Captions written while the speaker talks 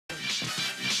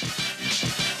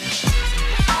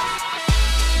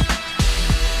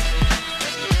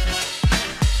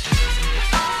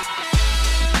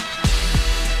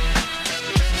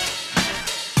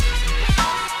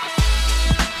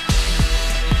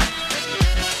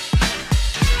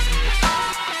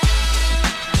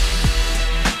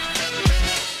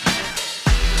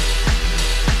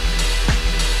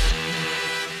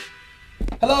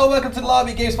welcome to the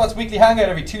lobby, GameSpot's weekly hangout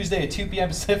every Tuesday at 2 p.m.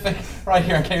 Pacific, right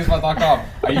here on GameSpot.com.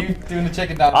 Are you doing the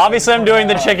chicken dance? Obviously, I'm doing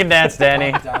the chicken dance,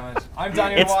 Danny. God damn it. I'm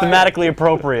Danny. It's thematically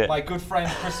appropriate. My good friend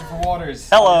Christopher Waters.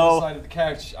 Hello. On the other side of the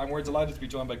couch, and we're delighted to be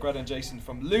joined by Greta and Jason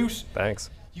from Loot. Thanks.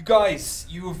 You guys,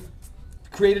 you've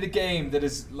created a game that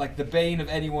is like the bane of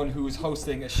anyone who is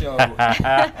hosting a show on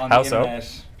the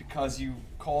internet because you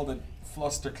called it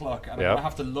Fluster Cluck, and I'm gonna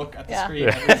have to look at the screen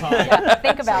every time.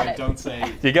 Think about it. Don't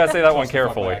say. You gotta say that one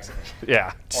carefully.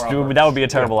 Yeah. That would be a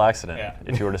terrible accident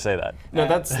if you were to say that. No,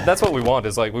 that's what we want.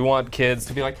 Is like we want kids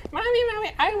to be like, "Mommy,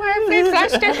 I want to play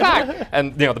Fluster Cluck,"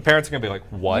 and the parents are gonna be like,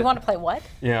 "What? You want to play what?"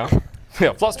 Yeah.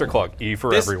 Yeah, Fluster Cluck, E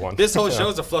for everyone. This whole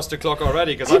show's a Fluster Cluck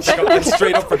already because I've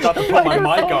straight up forgot to put my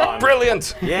mic on.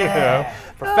 Brilliant! Yeah,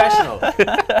 professional.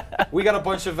 We got a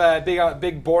bunch of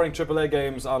big, boring AAA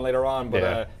games on later on,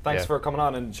 but thanks for coming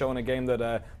on and showing a game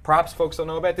that perhaps folks don't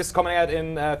know about. This is coming out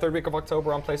in third week of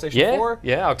October on PlayStation 4.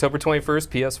 Yeah, October 21st,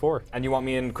 PS4. And you want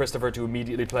me and Christopher to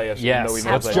immediately play it? Yes,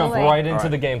 let's jump right into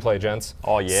the gameplay, gents.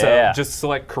 Oh yeah. So just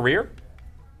select career.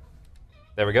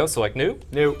 There we go, select new.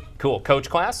 New. Cool, coach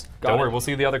class. Don't worry, we'll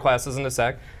see the other classes in a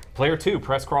sec. Player 2,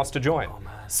 press cross to join. Oh,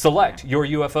 select your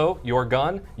UFO, your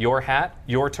gun, your hat,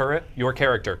 your turret, your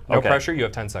character. No pressure, you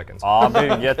have 10 seconds. Oh,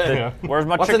 dude, where's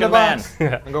my chicken man?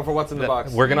 I'm going for what's in the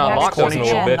box. We're gonna unlock those in a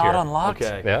little bit not here. unlocked?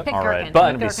 Okay. Yeah. All right, but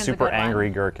I'm gonna be super angry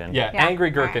gherkin. Yeah,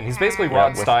 angry gherkin. He's basically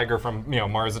Rod Steiger from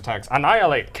Mars Attacks.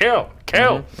 Annihilate, kill,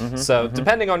 kill. So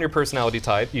depending on your personality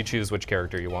type, you choose which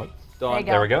character you want.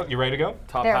 There we go. You ready to go?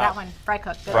 Top that one. Fry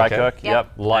cook. Fry cook.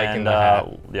 Yep. Like in the hat.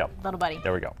 Yep. Little buddy.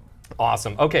 There we go.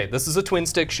 Awesome. Okay, this is a twin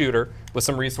stick shooter with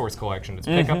some resource collection. It's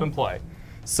pick up and play.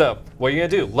 So what you're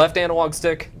gonna do? Left analog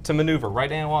stick to maneuver.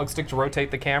 Right analog stick to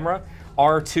rotate the camera.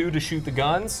 R2 to shoot the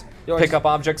guns. Pick up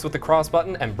objects with the cross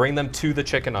button and bring them to the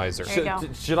chickenizer.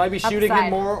 Should I be shooting him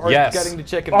more or getting the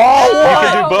chicken? Oh! You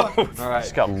can do both. All right.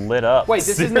 Just got lit up. Wait,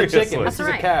 this isn't a chicken. This is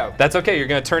a cow. That's okay. You're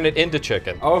going to turn it into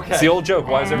chicken. Okay. It's the old joke.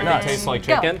 Why does everything taste like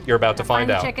chicken? You're about to find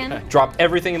out. Chicken. Drop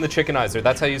everything in the chickenizer.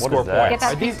 That's how you score points. Get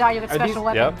that pink dot, you get special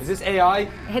weapons. Is this AI?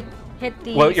 Hit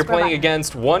the Well, you're playing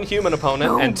against one human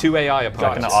opponent and 2 AI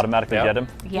opponents. Going to automatically get him?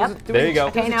 Yep. There you go.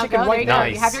 Okay, now go. There you go.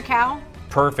 You have your cow.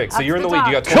 Perfect. So Up you're in to the the lead.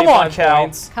 You top. got 25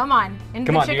 points. Come on.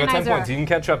 Come on, you got 10 points. You can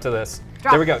catch up to this.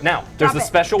 Drop. There we go. Now, there's Drop a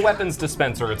special weapons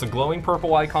dispenser. It's a glowing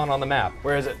purple icon on the map.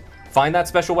 Where is it? Find that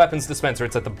special weapons dispenser.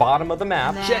 It's at the bottom of the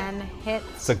map. Then hit.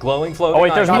 It's a glowing floating Oh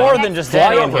wait, there's icon. more than just Fly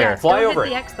Danny in over here. it. Fly over hit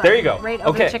the it. X button, There you go. right over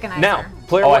Okay, the chickenizer. now,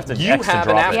 player I one, have to you X to have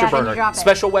an drop it. Yeah, then you afterburner. drop it.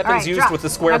 Special weapons Alright, used drop. with the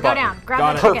square Now go button. down.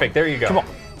 Grab it. Perfect, there you go. Come on.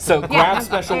 So grab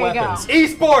special there you go. weapons.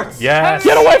 Esports! Yes.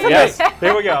 Get away from me!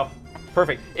 Here we go.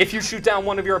 Perfect. If you shoot down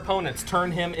one of your opponents,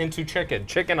 turn him into chicken.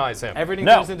 Chickenize him. Everything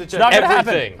No, turns into it's chicken. not gonna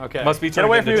Everything happen. must be Get turned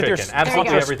away into from me with chicken. your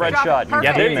Absolutely your everything. spread shot. You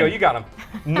Yeah, there you go. demon. You got him.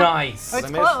 Nice. Oh, it's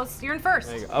close. You're in first.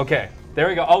 Okay. There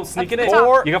we go. Oh, sneak it in.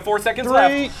 Four, You got 4 seconds 3,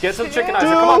 left. Get some chickenizer. 2,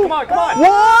 Come on, come on, come on. 1.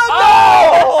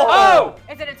 Oh!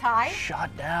 Is it a tie?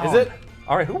 Shut down. Is it?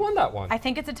 All right, who won that one? I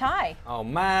think it's a tie. Oh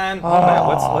man. Oh, man,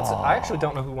 let's. I actually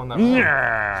don't know who won that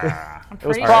one. It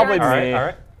was probably All me. right, all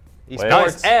right. Esports.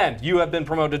 Nice. And you have been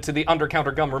promoted to the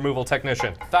undercounter gum removal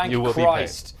technician. Thank you will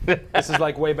Christ. This is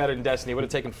like way better than Destiny. It would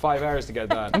have taken 5 hours to get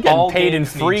that. I'm getting All paid in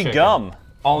games need free chicken. gum.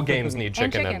 All games need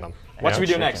chicken in chicken. them. What should we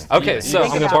do next? Okay, so I'm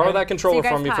going to about borrow it. that controller So you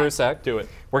guys from you for a sec. Do it.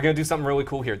 We're going to do something really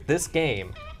cool here. This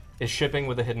game is shipping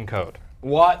with a hidden code.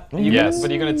 What? Yes.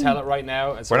 But you're going to tell it right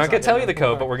now? We're not going to tell you the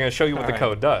code, but we're going to show you what the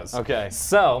code does. Okay.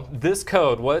 So this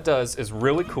code, what it does is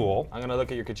really cool. I'm going to look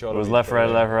at your controller. It was left, right,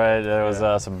 left, right. There was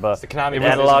some the Konami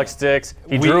analog sticks.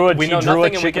 He drew a we know drew a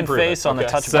nothing and we chicken can prove face it. on the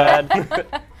Okay.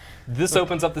 touchpad. This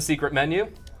opens up the secret menu.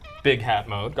 Big hat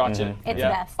mode. Gotcha. It's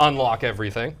best. Unlock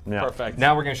everything. Yeah. Perfect.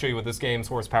 Now we're going to show you what this game's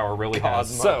horsepower really God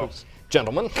has. So, mode.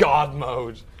 gentlemen. God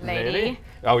mode. Lady.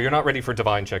 Oh, you're not ready for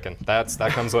divine chicken. That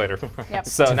comes later. Yep.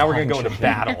 So now we're going to go into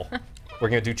battle. We're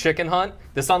going to do chicken hunt.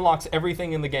 This unlocks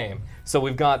everything in the game. So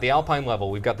we've got the alpine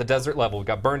level, we've got the desert level, we've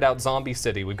got burned out zombie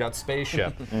city, we've got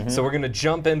spaceship. So we're going to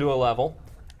jump into a level,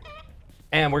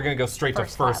 and we're going to go straight to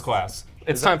first class.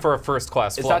 It's time for a first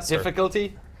class Is Fluster. that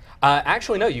difficulty?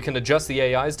 Actually, no. You can adjust the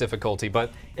AI's difficulty,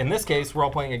 but in this case, we're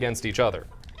all playing against each other.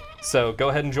 So go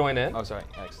ahead and join in. Oh, sorry.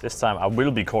 Next. This time I will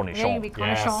be You're going to cornichon. be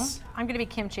cornichon. Yes. I'm going to be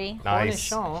kimchi. Nice.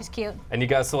 She's cute. And you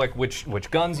guys select which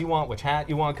guns you want, which hat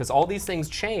you want, because all these things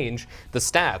change the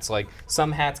stats. Like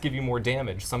some hats give you more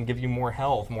damage, some give you more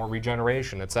health, more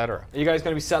regeneration, etc. Are you guys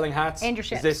going to be selling hats? And your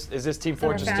ships. Is this Team Some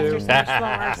are Fortress faster, 2? some are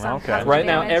slower, some Okay. have Right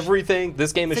now, damage. everything,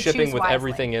 this game is So shipping choose with wisely.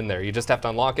 everything in there. You just have to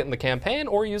unlock it in the campaign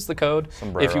or use the code if you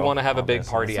Sombrero, want to have a big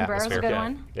obviously. party Sombrero's a atmosphere. good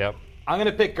one. Yep. I'm going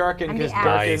to pick Gherkin I'm the because ass.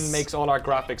 Gherkin Nice. makes all our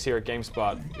graphics here at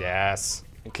GameSpot, Yes.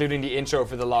 including the intro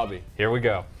for the lobby. Here we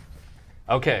go.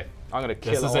 Okay. I'm gonna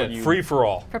kill This is all it. you. Free for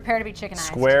all. Prepare to be chickenized.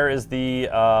 Square is the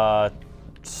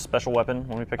special weapon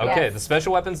when we pick it up. Okay, Yes. the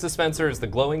special weapons dispenser is the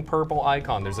glowing purple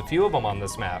icon. There's a few of them on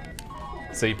this map.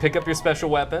 So you pick up your special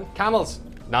weapon. Camels.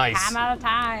 Nice. I'm out of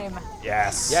time.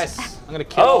 Yes. Yes. I'm gonna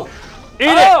kill. Oh! Eat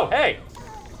Oh! Hey!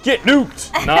 Get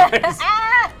nuked! Nice.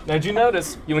 Now, did you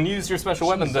notice, when you use your special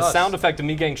weapon, the Jesus. sound effect of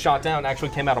me getting shot down actually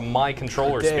came out of my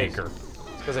controller did. speaker?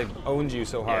 Because I owned you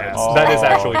so hard. Yes, Oh. that is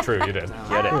actually true, you did.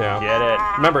 Get it. Yeah. Get it.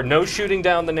 Remember, no shooting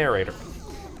down the narrator.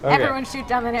 Okay. Everyone shoot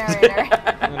down the narrator.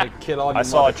 I'm gonna kill all you I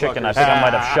saw a chicken. I think I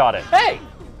might have shot it. Hey!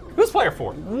 Who's player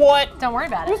 4? What? Don't worry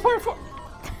about Who's it. player 4?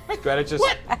 Better just.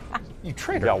 You You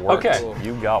traitor. got worked. Okay.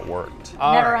 You got worked.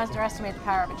 All Never right. underestimate the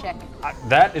power of a chick.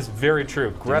 That is very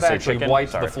true. Greta say actually chicken?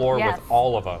 wiped Sorry. the floor Yes. with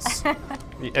all of us.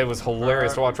 It was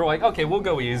hilarious to watch. We're like, okay, we'll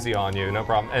go easy on you, no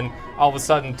problem. And all of a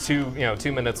sudden,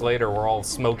 2 minutes later, we're all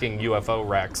smoking UFO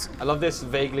wrecks. I love this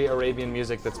vaguely Arabian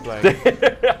music that's playing.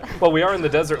 Well, we are in the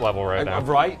desert level right now.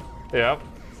 Right? Yep.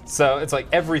 So it's like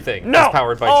everything No! is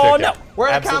powered by Oh, chicken. no! Where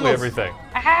are the Absolutely camels? everything.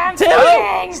 I'm Tim!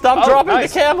 smoking! Stop Oh, dropping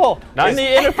nice. the camel Nice. in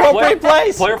the inappropriate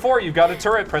place. Player 4, you've got a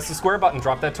turret. Press the square button.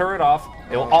 Drop that turret off.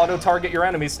 It'll auto-target your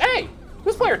enemies. Hey,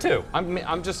 who's player 2?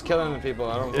 I'm just killing the people.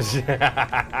 I don't.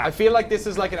 I feel like this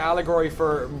is like an allegory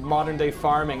for modern day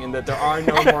farming in that there are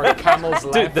no more camels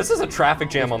left. Dude, this is a traffic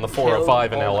jam on the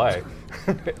 405 in LA.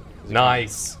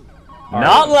 Nice.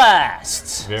 Not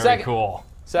last. Very Second. cool.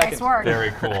 Second. Nice work.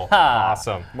 Very cool.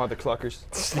 Awesome. Mother cluckers.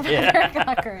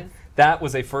 Cluckers. That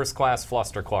was a first-class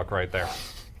Fluster Cluck right there.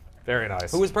 Very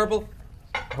nice. Who was purple?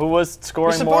 Who was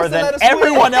scoring You're more supposed to than let us win.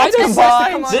 everyone I else just said to come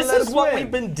combined? on. This Let is us what win.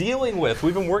 we've been dealing with.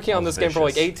 We've been working on this game for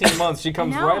like vicious. 18 months. She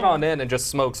comes know. right on in and just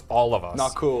smokes all of us.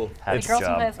 Not cool. Had The its girls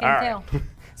can play job. this game All too.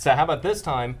 So how about this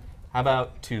time? How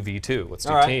about 2v2? Let's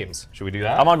do All right. teams. Should we do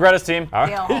that? I'm on Greta's team. All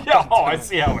right. Deal. Yeah, oh, I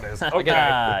see how it is. Okay.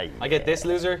 I get this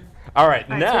loser. All right,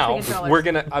 All right, now switch the controllers. we're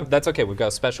gonna. That's okay. We've got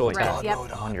a special attack. Right, yep.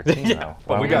 I'm on your team now.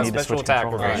 but Why we do got need to special switch attack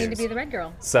controllers? we're You gonna need to use. be the red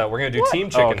girl. So we're gonna do team Oh,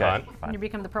 chicken okay. hunt. And you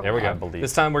become the purple There we one. go. believe-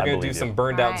 This time we're I gonna do believe some you.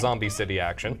 burned out Alright. zombie city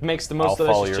action. Makes the I'll most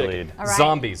follow delicious your chicken. lead. All right.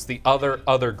 Zombies, the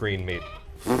other green meat.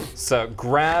 So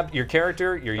grab your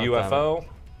character, your UFO,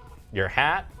 your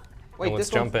hat, Wait, and let's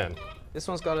this one's- jump in. This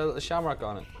one's got a shamrock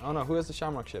on it. Oh no, who has the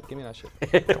shamrock ship? Give me that shit.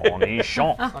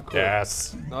 Cornichon. Not cool.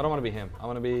 Yes. No, I don't want to be him. I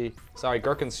want to be. Sorry,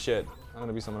 Gherkin's shit. I'm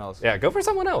gonna be someone else. Yeah, go for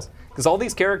someone else. Because all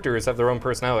these characters have their own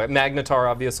personality. Magnetar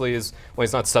obviously is, when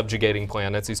he's not subjugating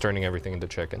planets, he's turning everything into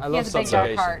chicken. I He love has a big dark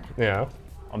subjugation. heart. Yeah.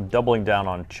 I'm doubling down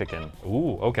on chicken.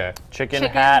 Ooh, okay. Chicken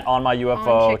Chicken hat on my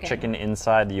UFO, chicken. chicken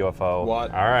inside the UFO.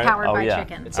 What? All right. Powered Oh, by yeah.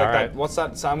 chicken. It's like Alright. that. What's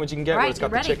that sandwich you can get where Right, it's got you're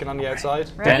the ready. chicken on the outside?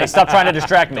 Ready? Danny, stop trying to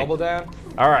distract me. Double down.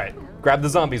 All right. Grab the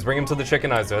zombies, bring them to the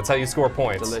chickenizer. That's how you score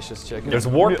points. Delicious chicken. There's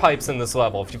warp pipes in this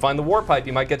level. If you find the warp pipe,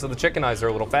 you might get to the chickenizer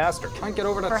a little faster. Can't get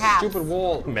over that Perhaps. stupid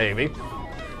wall. Maybe.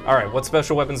 All right, what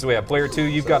special weapons do we have? Player 2,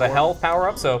 you've got a health power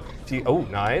up, so if you, oh,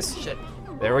 nice. Shit.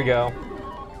 There we go.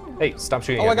 Hey, stop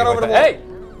shooting Oh, at I got me over like the that.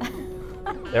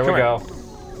 Hey! There we Come here.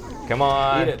 go. Come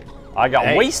on. Eat it. I got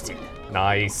Hey. wasted,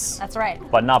 Nice. That's right.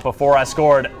 but not before I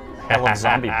scored hell of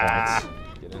zombie points.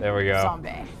 Get in. There we go.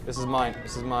 Zombie. This is mine.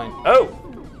 This is mine. Oh!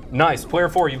 Nice. Player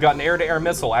 4, you've got an air-to-air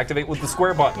missile. Activate with the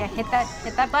square button. Yeah,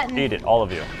 hit that button. Eat it, all of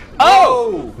you.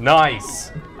 Oh! Nice.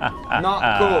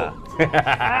 Not cool.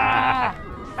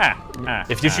 Ah,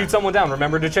 If you shoot someone down,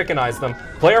 remember to chickenize them.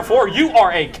 Player 4, you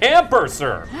are a camper,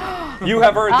 sir. You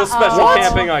have earned the special Uh-oh.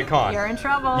 camping icon. you're in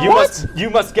trouble. You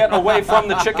must get away from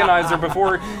the chickenizer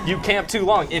before you camp too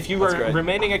long. If you are great.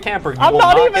 remaining a camper, you I'm will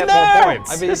not not even get there. more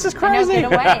points. I mean, This is You know, crazy. get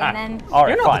away and then. All right,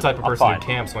 You're not fine. the type of I'm person fine. who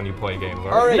camps when you play games,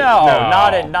 are All you? right. No,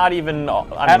 No. not even. I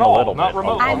mean, At a all, little not bit.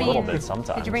 remotely. I A mean, little bit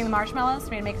sometimes. did you bring the marshmallows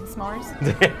for me to make some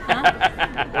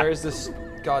s'mores? Where's this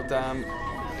goddamn?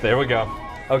 There we go.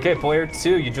 Okay, player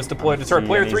 2, you just deployed a turret. See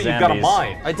Player any 3, you've got a zombies?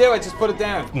 mine. I do. I just put it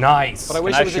down. Nice. But I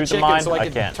wish Can I it was a shoot the chicken mine? so I I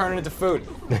could can't. turn it into food.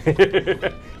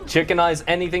 Chickenize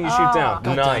anything you shoot Oh. down.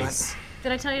 God damn it. Nice.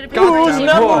 Did I tell you to pick God Who's damn it.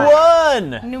 number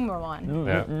one? Number one.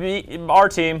 Yeah. Our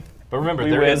team. But remember,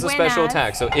 We there win. is a special Win-as.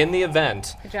 attack. So in the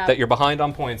event Good job. that you're behind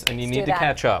on points and you need do to that.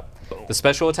 catch up, the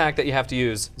special attack that you have to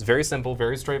use is very simple,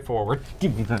 very straightforward.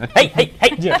 Hey, hey,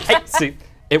 hey, hey. See,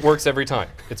 it works every time.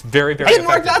 It's very, very It didn't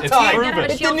work effective. that It's time. proven. Yeah, It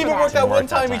shield didn't even for work that. that one Worked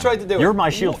that time we time. tried to do You're it. my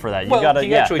shield for that. You Well, gotta, he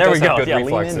yeah. actually There we does have go. good Yeah, lean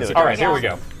reflexes. into it. All right, There here we we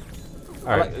go.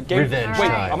 go. All right, Game- revenge Wait,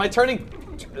 time. am I turning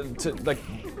to like?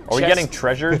 Are we chest- getting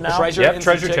treasures now? treasure? Yep, into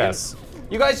treasure chicken? chests.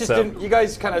 You guys just So- didn't. You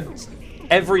guys kind of.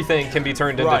 Everything can be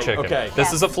turned into Right, chicken. okay. This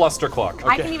Yes. is a Fluster Cluck.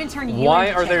 I can even turn you Why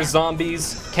into are there chicken.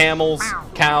 zombies, camels, Wow.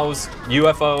 cows,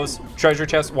 UFOs, treasure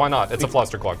chests. Why not? It's a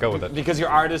Fluster Cluck. Go with it. Because your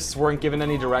artists weren't given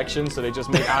any direction, so they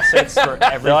just made assets for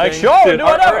everything. They're like, sure, Dude, do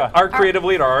whatever. our creative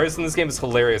lead, our artist in this game is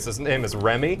hilarious. His name is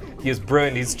Remy. He is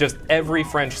brilliant. He's just every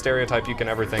French stereotype you can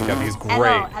ever think of. He's great.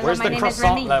 Hello, Where's my the name is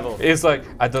croissant Remy. level? It's like,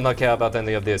 I do not care about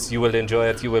any of this. You will enjoy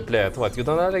it. You will play it. What? You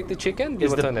don't like the chicken? You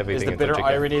Is will turn the everything into bitter chicken.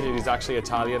 irony that he's actually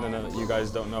Italian and that you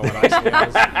guys don't know what actually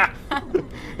is?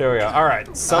 There we go. All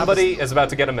right. Somebody is about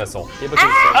to get a missile.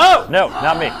 Oh! No,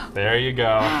 not me. There you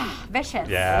go. Vicious.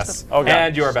 Yes. Okay.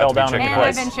 And you're about to be Spell down in And chickenized.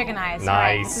 I've been chickenized.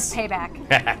 Right, Nice. this is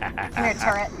payback. Come here,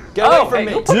 turret. Get away Oh, from hey,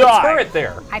 me! who put the Die. turret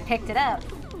there? I picked it up.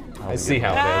 I see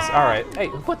how it is. All right. Hey,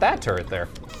 who put that turret there?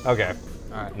 Okay.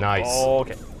 All right. Nice.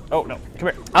 Okay. Oh, no. Come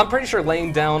here. I'm pretty sure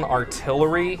laying down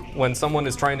artillery when someone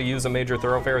is trying to use a major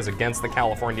thoroughfare is against the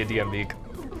California DMV.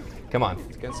 Come on.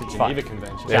 It's against the Geneva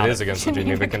Convention. It is against the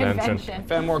Geneva Convention.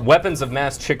 Found more. Weapons of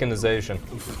mass chickenization.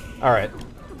 All right.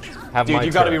 Have Dude, my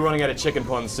you got to be turret. running out of chicken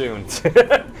puns soon.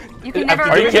 You can never.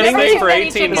 Are you can kidding never me? eat For any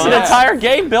 18 chicken It's months? an nuggets. entire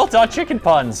game built on chicken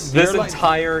puns. This You're like-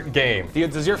 entire game.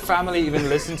 Does your family even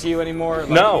listen to you anymore? Like,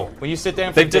 No. When you sit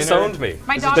down for They've dinner, disowned me.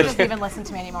 My dog doesn't even listen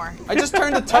to me anymore. I just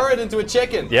turned the turret into a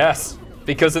chicken. Yes.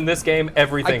 Because in this game,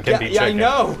 everything can be yeah, I chicken.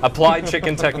 know. Applied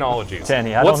chicken technologies.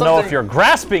 Danny, I What's don't know if something- you're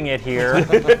grasping it here.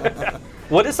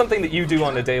 What is something that you do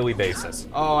on a daily basis?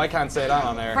 Oh, I can't say that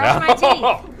on there. Brush my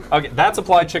teeth. Okay, that's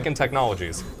applied chicken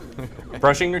technologies.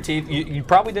 Brushing your teeth. You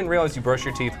probably didn't realize you brush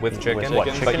your teeth with chicken, What,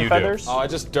 but chicken you feathers? Oh, I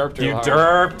just derped do. You real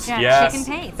hard. derped. Yeah, Yes. chicken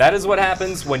taste. That is what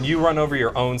happens when you run over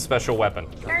your own special weapon.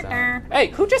 Hey,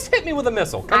 who just hit me with a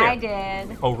missile? Come I here.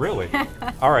 did. Oh, really?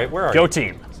 All right, where are Go you?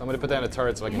 team. Somebody put down a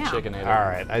turret so I can Yeah. chicken it. All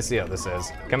right, I see how this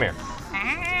is. Come here.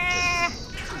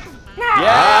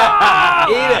 Yeah!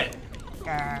 Eat it!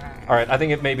 All right, I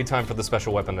think it may be time for the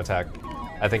special weapon attack.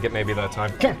 I think it may be that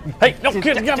time. Hey, no, come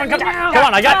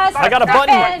on, I got a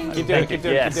button. Keep doing it, keep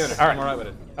doing it, Yes. keep doing it. All right. I'm alright with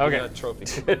it. Okay. Give me that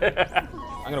trophy.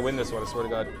 I'm gonna win this one, I swear to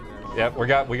God. Yep, we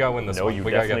got to win this No, one. you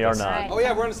We gotta get definitely are this. not. Oh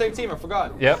yeah, we're on the same team, I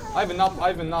forgot. Yep. I haven't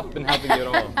not been helping you at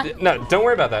all. No, don't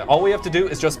worry about that. All we have to do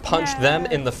is just punch them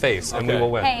in the face, and we Okay.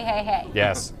 will win. Hey, hey, hey.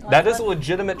 Yes, that is a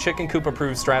legitimate Chicken Coop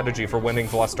approved strategy for winning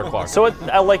Fluster Cluck. So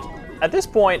at this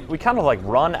point, we kind of like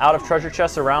run out of treasure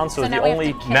chests around. So, So the now we have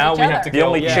only to kill now each we have other. to the kill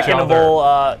only each chickenable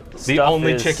other. stuff The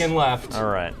only is, chicken left All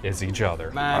right. is each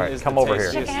other. Man, All right, is come the over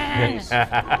here. tastiest.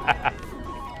 Chicken.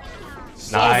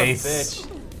 Nice. Bitch.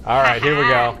 All right, here we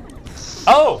go.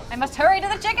 Oh, I must hurry to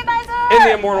the chickenizer. in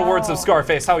the immortal words of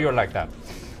Scarface, how you like that?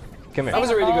 Come here. That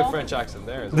was a really good French accent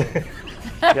there. Isn't it? You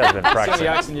guys have been That's the practicing. only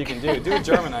accent you can do. Do a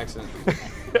German accent.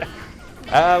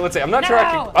 Let's see. I'm not sure I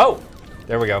can. No. Oh,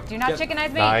 there we go. Do not chickenize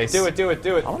me. Nice. Do it, do it,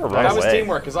 do it. I'm gonna That run was away.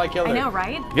 teamwork, because I killed I her. know,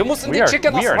 right? You almost We did are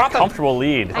chicken in rotten. comfortable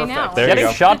lead. I know. There you Getting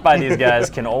go. shot by these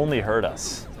guys can only hurt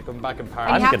us. Like I'm back in And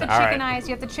Paris. you have to gonna- all right. chickenize.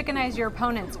 You have to chickenize your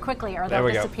opponents quickly, or There they'll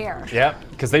we go. disappear. Yep,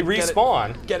 because they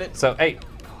respawn. Get it. So, hey.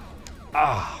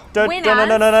 Win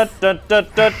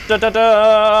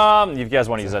You guys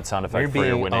want to use that sound effect We're for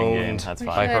your being winning owned game? That's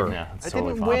by fine. her. Yeah, it's I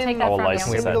totally didn't fine. win. Take that I will from you.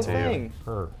 license that to you. thing.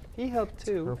 Her. He helped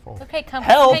too. Careful. Okay, come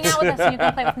Help. hang out with us and you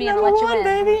can play with me and I'll let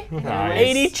you in. Nice.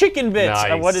 80 chicken bits.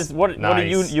 Nice. What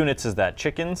Nice. units is that?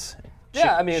 Chickens?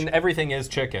 Yeah, I mean, everything is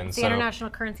chicken. It's the So, international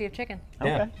currency of chicken.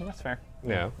 Yeah. Okay, that's fair.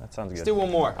 yeah. That sounds Let's good. do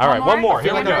one more. All right, one more. I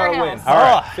Here feel we like I go. gotta win. All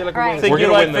right. I feel like All we're right. winning. Think We're you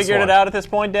gonna like win this figured one. it out at this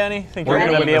point, Danny? Think We're you're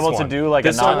gonna gonna win be this able to one. do like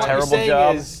This a one- not What you're terrible saying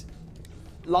job? is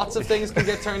lots of things can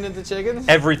get turned into chickens?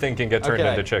 Everything can get turned Okay.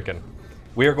 into chicken.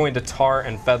 We are going to tar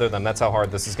and feather them. That's how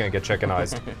hard this is going to get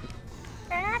chickenized.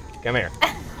 Come here.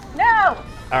 No!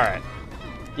 All right.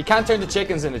 You can't turn the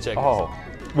chickens into chickens. Oh.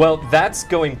 Well, that's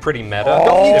going pretty meta.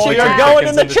 Oh, If we you're turn going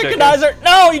in chickens the into chickenizer.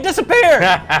 No, you disappeared.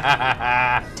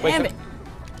 Damn it.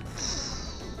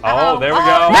 Oh, there we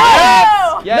go.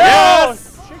 No!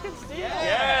 Yes!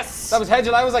 Yes. That was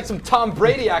hedgehog. That was like some Tom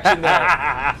Brady action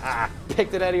there.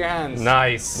 Picked it out of your hands.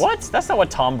 Nice. What? That's not what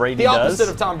Tom Brady The does. opposite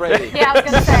of Tom Brady. Yeah, I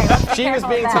was gonna say. let's be She was careful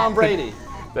being with that. Tom Brady.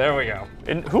 There we go.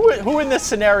 And who in this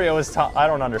scenario is Tom? I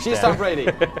don't understand. She's Tom Brady.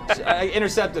 I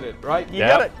intercepted it, right? You Yep.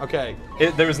 got it.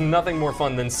 Okay. There's nothing more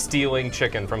fun than stealing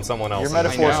chicken from someone else. Your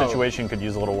metaphor I know. situation could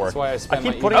use a little work. That's why I spend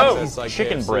keep my putting emails up as, like,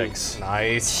 chicken KFC. bricks.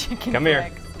 Nice. Come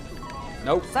here.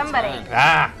 Nope. Somebody. It's fine.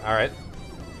 Ah, all right.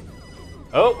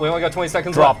 Oh, we only got 20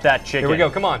 seconds Drop left. that chicken. Here we go.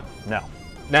 Come on. No.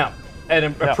 Now,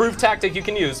 an approved tactic you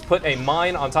can use, put a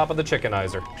mine on top of the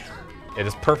chickenizer. It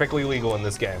is perfectly legal in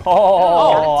this game.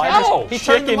 Oh, I just oh, he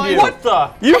turned the chickened mine- you. What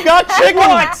the? You got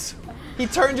chickens. He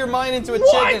turned your mind into a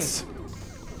What? chicken.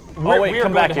 Oh wait, We are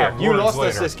come going back to here. have You words lost us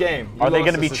later. this game. You Are they lost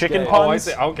gonna us be this chicken game. puns? Oh, I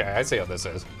see. Okay, I see how this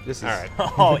is. This is All right.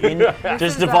 Oh, just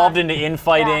is, devolved into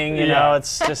infighting. You Yeah. know,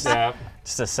 it's just. Yeah.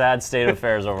 Just a sad state of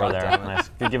affairs over there. Nice.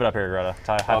 Give it up here, Greta.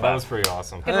 High five. That was pretty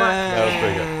awesome. Good work. That was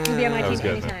pretty good. You'll be on my team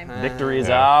good. anytime. Victory is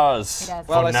ours. He does.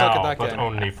 Well, For I suck at now, that but game.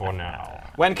 only for now.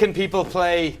 When can people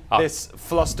play this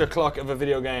Fluster Cluck of a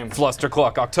video game? Fluster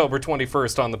Cluck, October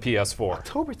 21st on the PS4.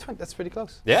 October 20th, that's pretty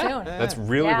close. Yeah, Soon. that's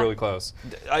really, Yeah. really close.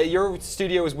 Your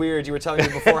studio is weird. You were telling me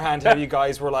beforehand how you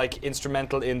guys were like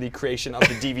instrumental in the creation of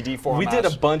the DVD format. We did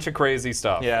a bunch of crazy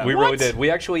stuff. Yeah. We really did. We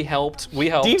actually helped.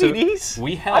 DVDs?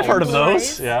 We helped. I've heard of those.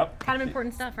 Stories. Yeah. Kind of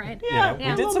important stuff, right? Yeah,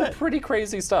 Yeah. we did some bit. pretty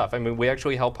crazy stuff. I mean, we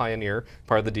actually helped pioneer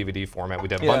part of the DVD format. We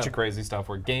did a bunch of crazy stuff.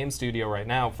 We're Game Studio right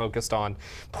now, focused on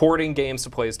porting games to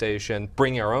PlayStation,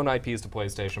 bringing our own IPs to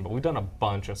PlayStation, but we've done a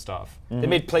bunch of stuff. They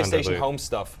made PlayStation Unbelievable. Home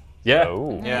stuff. Yeah.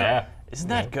 Oh. Yeah. Isn't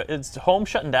that good? Is home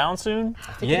shutting down soon?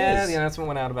 Yeah, the announcement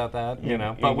went out about that, you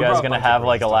know. You guys gonna have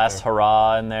like a last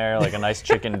hurrah in there, like a nice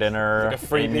chicken dinner, Like a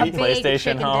freebie? in Big PlayStation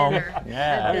chicken home? dinner.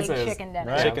 Yeah. A big This is- chicken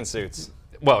dinner. Right. Chicken suits.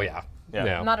 Well, yeah. Yeah.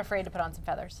 Yeah. I'm not afraid to put on some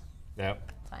feathers. Yeah.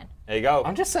 It's fine. There you go.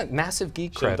 I'm just saying, massive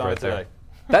geek Should've cred done right it today. there.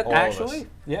 That All of actually, us.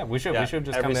 yeah, we should just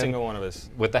every come single in one of us.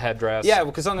 with the headdress. Yeah,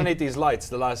 because underneath these lights,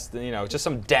 the last, you know, just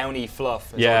some downy fluff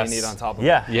is all Yes. you need on top of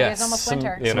Yeah. it. Yes. It's almost Some,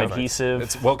 winter. You know, adhesive.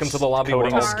 It's welcome to the lobby. We're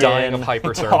coating all of dying of skin,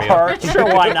 hyperthermia. guitar.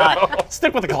 Sure, why not?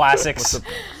 Stick with the classics.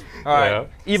 All right. Yeah.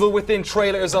 Evil Within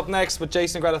trailer is up next, but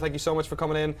Jason and Greta, thank you so much for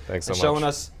coming in Thanks and so showing much.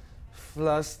 us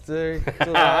Fluster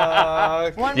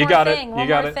Cluck. One You more got thing, it. one You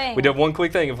got more it. thing. We do have one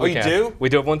quick thing if we you can. do? We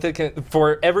do have one thing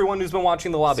for everyone who's been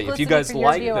watching the lobby. If you guys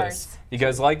Exclusively for your like viewers. this, you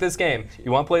guys like this game,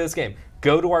 you want to play this game,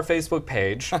 go to our Facebook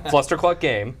page, Fluster Cluck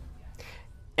Game,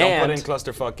 Don't and put in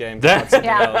clusterfuck game. That's something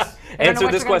Yeah. else. I don't know answer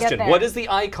what this you're gonna get question. there. What is the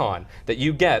icon that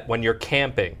you get when you're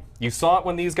camping? You saw it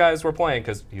when these guys were playing,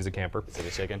 because he's a camper. Is it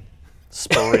a chicken?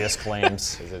 Spurious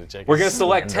claims. Is it a chicken? We're going to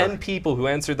select 10 people who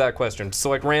answered that question,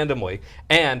 select randomly,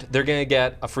 and they're going to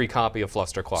get a free copy of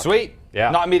Fluster Cluck. Sweet. Yeah.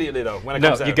 Not immediately though. When it No,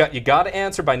 comes out. you got to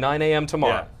answer by 9 a.m.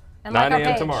 tomorrow. And 9 like our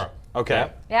a.m. page. tomorrow. Okay.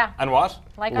 Yeah. And what?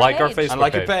 Like Like our page. Facebook And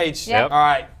like page. your page. Yep. All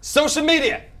right. Social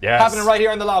media. Yes. Happening right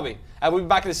here in the lobby. We'll be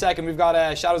back in a second. We've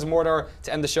got Shadows of Mordor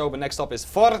to end the show, but next up is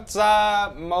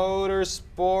Forza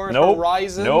Motorsport Nope.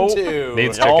 Horizon Nope. 2.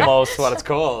 Needs chicken. Almost. That's what it's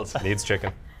called. Needs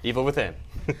chicken. Evil Within.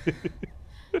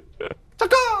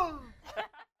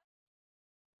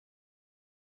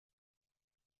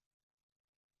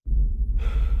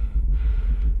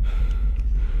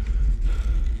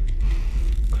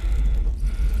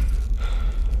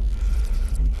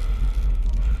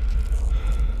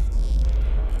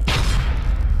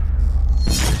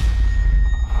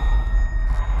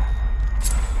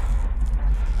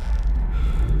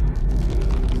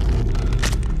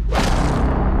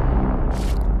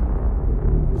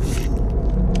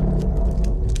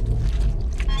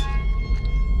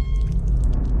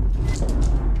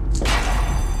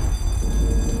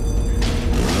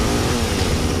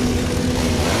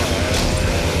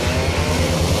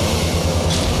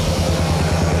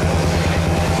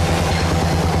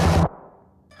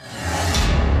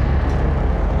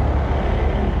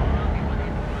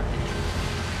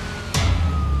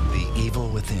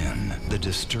 The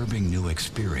disturbing new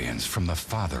experience from the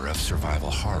father of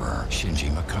survival horror, Shinji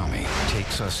Mikami,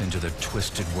 takes us into the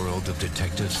twisted world of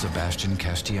Detective Sebastian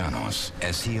Castellanos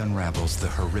as he unravels the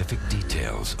horrific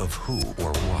details of who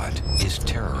or what is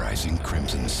terrorizing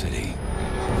Crimson City.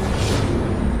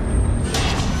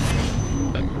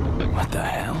 What the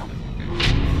hell?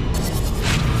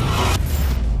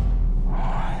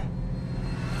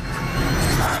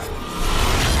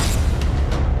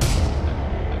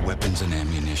 Weapons and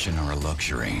ammunition are a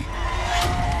luxury,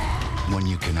 one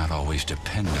you cannot always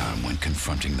depend on when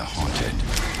confronting the haunted.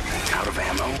 Out of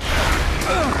ammo?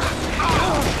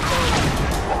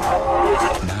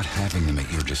 Not having them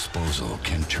at your disposal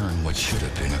can turn what should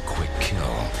have been a quick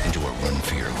kill into a run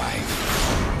for your life.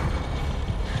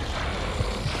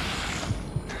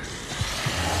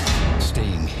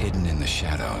 Staying hidden in the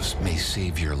shadows may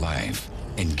save your life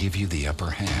and give you the upper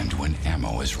hand when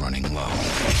ammo is running low.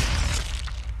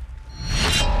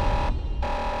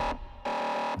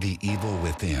 The evil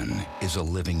within is a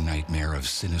living nightmare of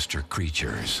sinister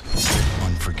creatures,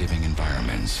 unforgiving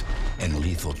environments, and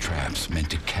lethal traps meant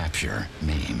to capture,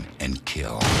 maim, and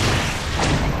kill.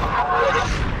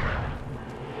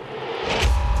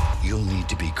 You'll need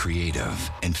to be creative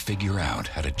and figure out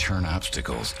how to turn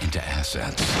obstacles into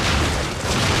assets.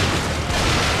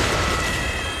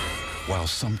 While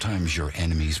sometimes your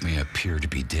enemies may appear to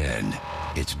be dead,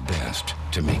 it's best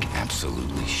to make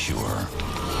absolutely sure.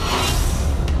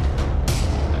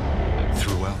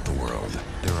 Throughout the world,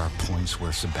 there are points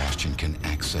where Sebastian can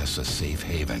access a safe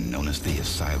haven known as the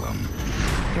Asylum.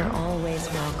 You're always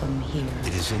welcome here.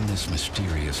 It is in this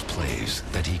mysterious place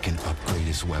that he can upgrade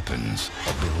his weapons,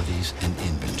 abilities, and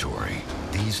inventory.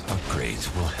 These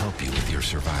upgrades will help you with your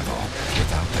survival.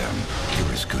 Without them,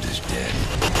 you're as good as dead.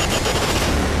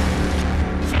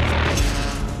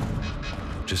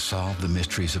 To solve the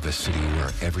mysteries of a city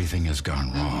where everything has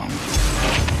gone wrong,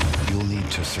 you'll need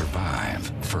to survive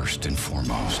first and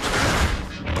foremost.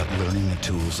 But learning the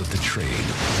tools of the trade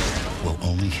will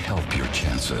only help your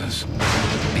chances.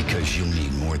 Because you'll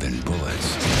need more than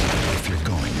bullets if you're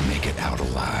going to make it out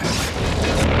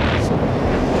alive.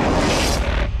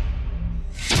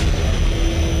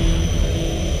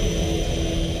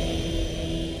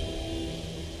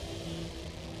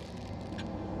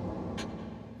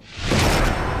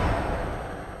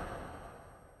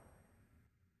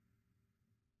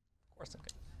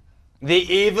 The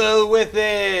Evil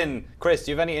Within. Chris,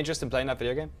 do you have any interest in playing that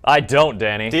video game? I don't,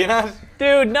 Danny. Do you not?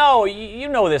 Dude, no, you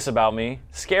know this about me.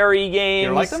 Scary games,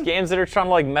 don't like them? games that are trying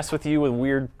to like mess with you with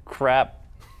weird crap.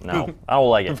 No, I don't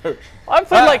like it. I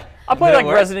played like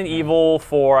work? Resident Evil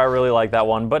 4. I really like that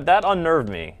one, but that unnerved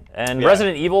me. And Yeah.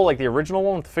 Resident Evil, like the original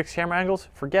one with the fixed camera angles,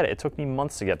 forget it. It took me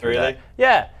months to get through Really? that.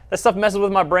 Yeah, that stuff messes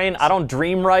with my brain. I don't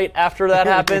dream right after that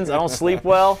happens. I don't sleep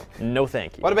well. No,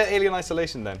 thank you. What about Alien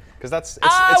Isolation then? Because that's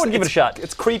I would give it a shot.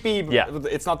 It's creepy. But Yeah.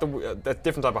 It's not the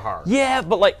different type of horror. Yeah,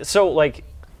 but like,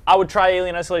 I would try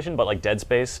Alien Isolation, but like Dead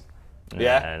Space.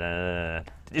 Yeah.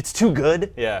 Nah. It's too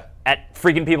good Yeah. at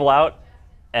freaking people out,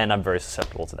 and I'm very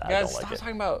susceptible to that. I Guys, don't like stop it.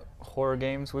 talking about horror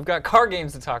games. We've got car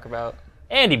games to talk about.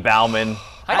 Andy Bauman.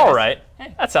 All right.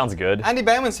 That sounds good. Andy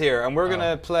Bauman's here, and we're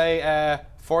gonna play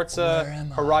Forza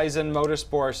Horizon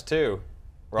Motorsport 2.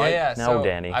 Right? Yeah, No, so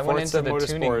Danny. I went into Forza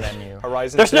the tuning Motorsport menu.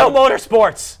 Horizon There's 2. no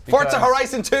motorsports. Forza because-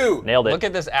 Horizon 2. Nailed it. Look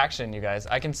at this action, you guys.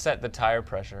 I can set the tire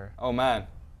pressure. Oh man.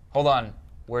 Hold on.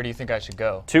 Where do you think I should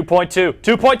go? 2.2.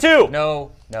 2.2.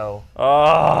 No, no.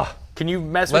 Can you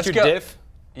mess Let's with your go. diff?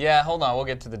 Yeah, hold on. We'll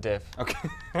get to the diff. Okay.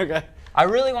 Okay. I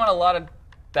really want a lot of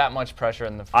that much pressure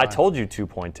in the I front. told you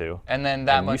 2.2. And then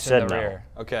that and you much said in the no. rear.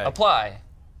 Okay. Apply.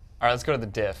 All right, let's go to the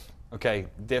diff. Okay.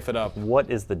 Diff it up. What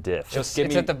is the diff? Just give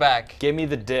It's me. at the back. Give me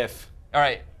the diff. All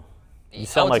right. You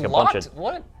sound like it's a bunch locked? of-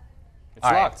 What? It's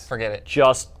All right, locked. forget it.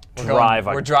 Just going- drive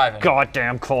we're a driving.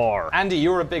 goddamn car. Andy, you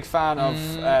were a big fan of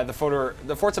the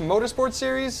Forza Motorsport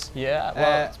series. Yeah,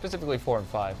 well, specifically 4 and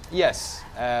 5. Yes,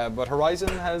 but Horizon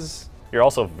has. You're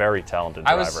also a very talented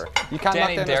I was. driver. You can't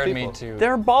Danny knock down those dared me people. to.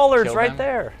 They're ballers Kill right them.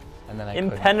 there. And then I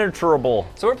couldn't. Impenetrable.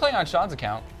 So we're playing on Sean's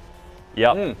account,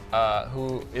 Yep.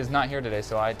 who is not here today,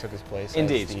 so I took his place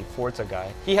Indeed. as the Forza guy.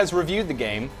 He has reviewed the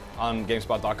game on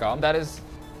GameSpot.com. That is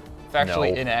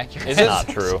factually No. inaccurate. Is it Not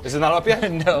true. Is it not up yet?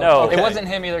 No, No. it Okay. wasn't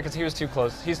him either because he was too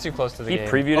close. He's too close to the He game.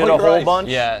 previewed Oh, it a you're whole right. bunch.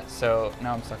 Yeah, so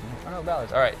now I'm stuck in here. Oh no,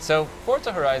 Ballard's. All right, so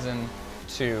Forza Horizon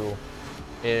 2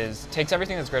 takes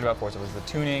everything that's great about Forza, was the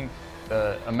tuning,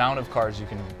 the amount of cars you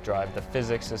can drive, the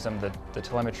physics system, the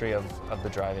telemetry of the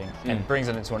driving, and brings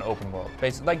it into an open world.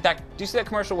 Basically, like that. Do you see that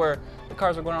commercial where the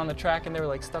cars were going on the track and they were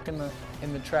like stuck in the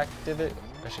track divot?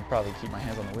 I should probably keep my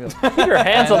hands on the wheel. Keep your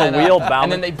hands on And the then, wheel, And Bauman.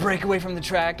 then they break away from the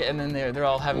track, and then they're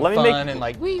all having Let me fun make- and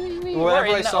like wee. Whenever we're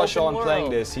in I the saw open Sean playing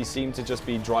world. this, he seemed to just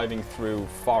be driving through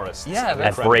forests. Yeah, and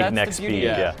that's, At breakneck that's the beauty speed,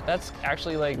 of it. yeah. That's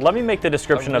actually like. Let me make the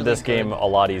description of really this game good- a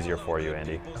lot easier for you,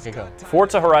 Andy. Okay, go.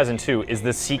 Forza Horizon 2 is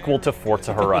the sequel to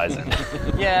Forza Horizon.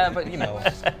 Yeah, but you know.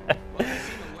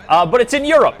 But it's in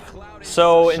Europe.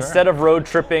 So instead of road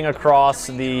tripping across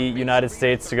the United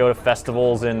States to go to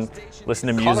festivals and listen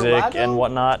to music Colorado? and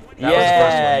whatnot. was the first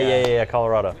one, Yeah,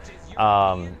 Colorado.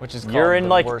 Which is You're called in the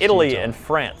like worst Italy Utah. and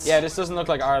France. Yeah, this doesn't look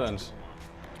like Ireland.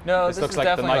 No, This this looks is like the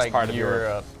definitely nice like part of Europe.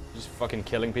 Europe. Just fucking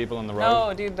killing people on the road.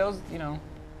 No, dude, those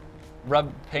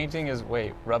rubbing is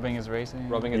racing.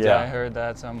 Rubbing is Yeah. I heard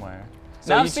that somewhere.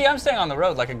 So Now, you- see, I'm staying on the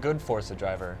road like a good Forza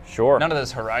driver. Sure. None of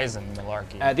this Horizon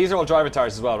malarkey. These are all driver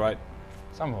tires as well, right?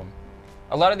 Some of them.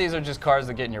 A lot of these are just cars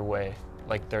that get in your way.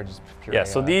 Like they're just pure Yeah,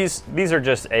 so AI. these are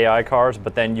just AI cars,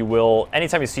 but then you will,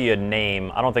 anytime you see a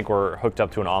name, I don't think we're hooked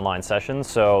up to an online session,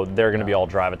 so they're gonna be all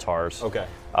drivatars. Okay.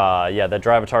 Yeah, the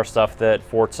drivatar stuff that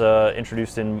Forza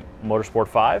introduced in Motorsport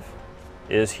 5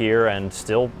 is here and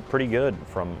still pretty good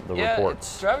from the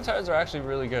reports. Drivatars are actually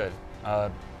really good.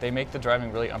 They make the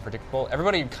driving really unpredictable.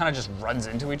 Everybody kind of just runs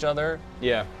into each other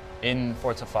Yeah. in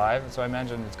Forza 5, so I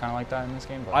imagine it's kind of like that in this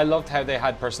game. But I loved how they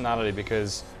had personality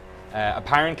because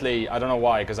apparently, I don't know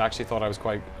why, because I actually thought I was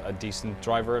quite a decent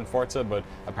driver in Forza, but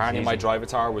apparently my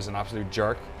drivatar was an absolute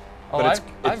jerk. oh, But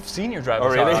I've seen your driver Oh,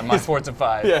 really? on my Forza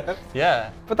 5. Yeah. Yeah.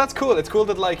 But that's cool. It's cool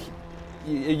that like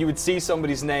you would see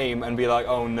somebody's name and be like,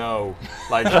 oh no,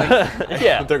 like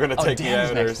Yeah. they're gonna take me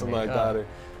Dan's out or next to something me. like that. Or,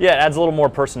 Yeah, it adds a little more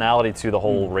personality to the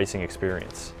whole racing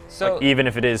experience. So Like, even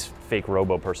if it is fake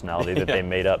robo personality that they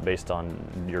made up based on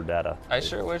your data. I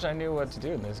sure wish I knew what to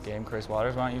do in this game, Chris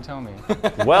Waters. Why don't you tell me?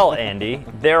 Well, Andy,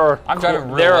 there are I'm driving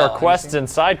real there well, are have you quests seen? and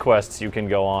side quests you can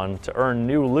go on to earn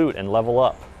new loot and level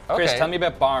up. Chris, Okay. tell me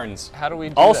about barns. How do we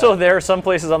do Also, that? there are some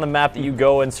places on the map that you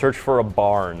go and search for a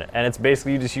barn, and it's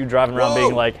basically just you driving around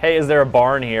being Whoa! like, "Hey, is there a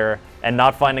barn here?" and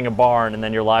not finding a barn, and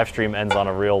then your live stream ends on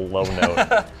a real low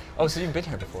note. Oh, so you've been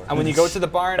here before. And when you go to the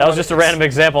barn, That was just a random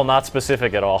example, not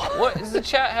specific at all. What does the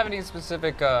chat have any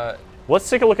specific, Let's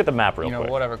take a look at the map real you know,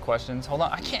 quick. whatever questions? Hold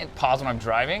on, I can't pause when I'm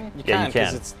driving. You Yeah, you can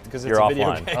can. because it's You're a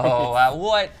video offline. game. Oh, wow,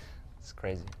 what? It's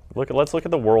crazy. Let's look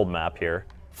at the world map here.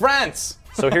 France.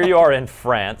 So here you are in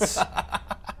France.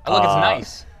 Oh, look, it's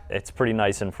nice. It's pretty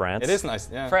nice in France. It is nice.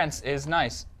 Yeah. France is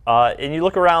nice. And you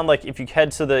look around, like if you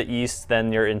head to the east,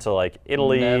 then you're into like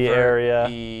Italy Never area.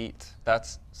 eat.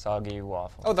 That's soggy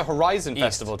waffle. Oh, the Horizon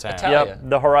Festival town. Italia. Yep,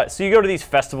 the Horizon. So you go to these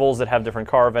festivals that have different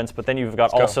car events, but then you've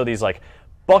got also these like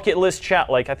bucket list chat.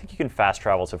 Like I think you can fast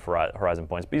travel to Horizon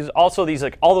points, but also these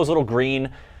like all those little green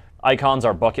icons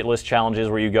are bucket list challenges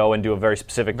where you go and do a very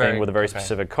specific thing with a very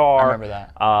specific car. I remember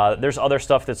that. There's other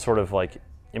stuff that's sort of like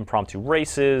impromptu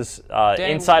races.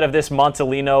 Inside of this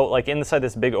Montalino, like inside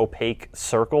this big opaque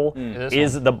circle,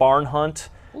 is the barn hunt.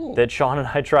 That Sean and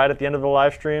I tried at the end of the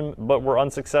live stream, but were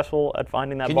unsuccessful at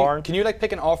finding that barn. Can you like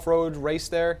pick an off-road race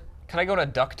there? Can I go on a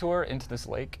duck tour into this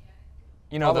lake?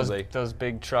 You know Probably. those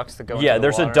big trucks that go Yeah, into the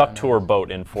there's a water duck and tour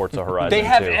boat in Forza Horizon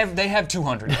They have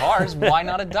 200 cars. Why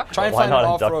not a duck Try tour? and Why find an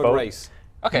not a duck off-road boat? race.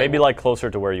 Okay. Maybe like closer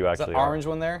to where you Is that actually are. orange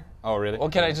one there? Oh, really? Well,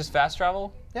 can I just fast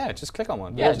travel? Yeah, just click on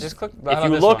one. Yeah, just click. how If about you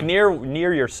this look one?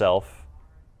 near yourself,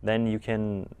 then you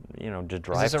can, just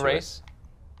drive. Is this a to it. race?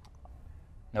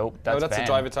 Nope, Oh, that's that's van. a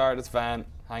drive car. That's van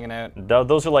hanging out.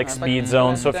 Those are like speed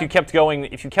zones. So if that. you kept going,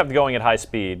 at high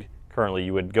speed, currently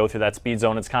you would go through that speed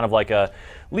zone. It's kind of like a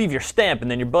leave your stamp, and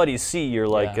then your buddies see you're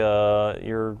like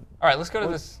you're. All right, let's go to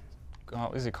this. Oh,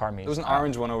 this is a car meet. There was an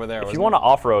orange one over there. If you want to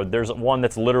off-road, there's one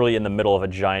that's literally in the middle of a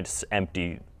giant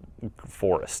empty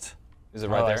forest. Is it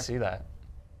right Oh, there? I see that.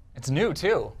 It's new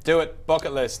too. Do it.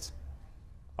 Bucket list.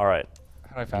 All right,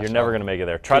 How do I fast you're never travel? gonna make it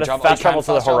there. Try to jump- fast you can travel to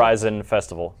the fast travel? Horizon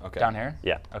Festival. Okay. Down here?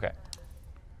 Yeah. Okay.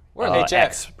 We're Hey, late. Jeff.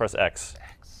 X. Press X.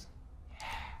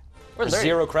 We're late.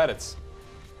 0 credits.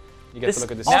 You get This to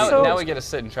look at this. Now, Also- now we get to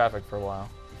sit in traffic for a while.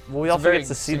 Well, we It's a also very get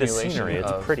to see the simulation scenery.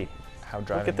 It's of pretty. How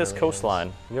driving Look at this really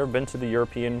coastline. You ever been to the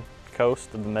European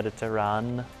coast of the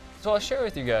Mediterranean? is. So I'll share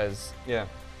with you guys Yeah.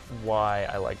 why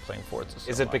I like playing Forza so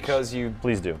Is it much. because you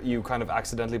Please do. you kind of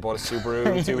accidentally bought a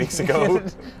Subaru 2 weeks ago?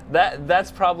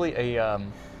 that's probably a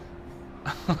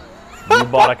You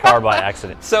bought a car by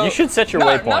accident. so you should set your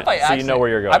not waypoint by so you know accident. where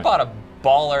you're going. I bought a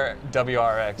baller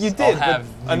WRX. You did, I'll have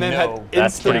and then you had know,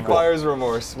 That's instant pretty cool. buyer's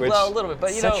remorse, which well, a little bit,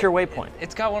 but you Set know, your waypoint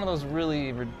it's got one of those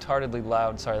really retardedly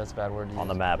loud. Sorry, that's a bad word to on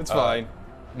the use, map. it's fine.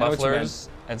 I know what you meant. mufflers,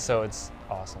 and so it's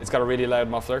awesome. It's got a really loud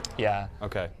muffler. yeah,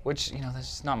 Okay. which that's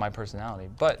just not my personality,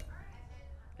 but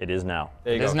It is now.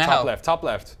 There you It go. is now. Top left. Top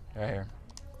left. right here.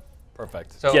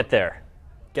 Perfect. So Get there.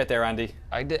 Get there, Andy.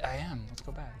 I am. Let's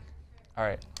go back. All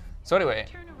right. So anyway,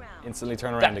 Instantly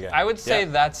turn around again. I would say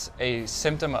Yeah. that's a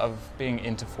symptom of being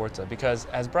into Forza because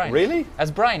as Brian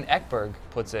Eckberg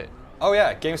puts it, Oh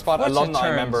yeah, GameSpot Forza alumni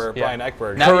turns- member yeah. Brian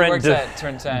Eckberg. Now he Current works at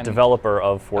Turn 10. Developer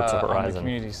of Forza On the Horizon.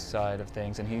 community side of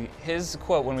things, and his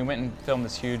quote when we went and filmed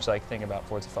this huge thing about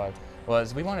Forza 5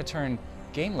 was, "We want to turn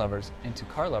game lovers into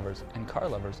car lovers, and car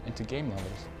lovers into game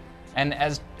lovers." And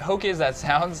as hokey as that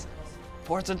sounds,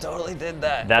 Forza totally did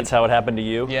that. That's how it happened to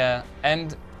you? Yeah,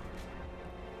 and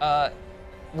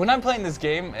when I'm playing this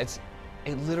game, it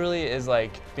literally is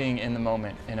like being in the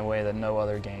moment in a way that no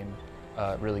other game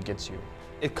really gets you.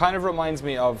 It kind of reminds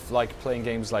me of like playing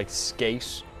games like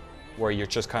Skate, where you're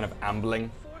just kind of ambling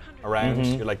around.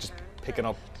 You're like just picking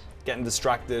up, getting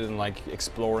distracted, and like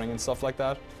exploring and stuff like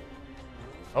that.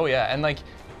 Oh yeah, and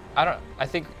I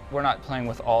think we're not playing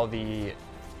with all the,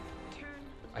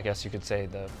 I guess you could say,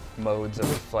 the modes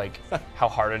of like how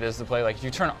hard it is to play. Like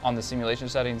you turn on the simulation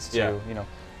settings to,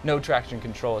 no traction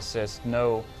control assist,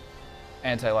 no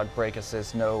anti-lock brake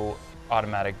assist, no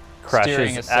automatic steering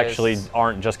Crashes assist. actually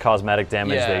aren't just cosmetic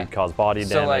damage, Yeah. they cause body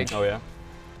So, damage. like, Oh yeah.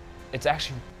 it's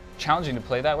actually challenging to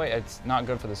play that way. It's not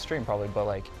good for the stream probably, but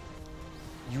like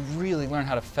you really learn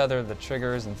how to feather the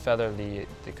triggers and feather the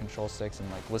control sticks and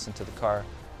like listen to the car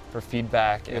for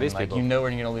feedback and these like people. you know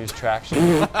when you're gonna lose traction.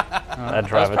 that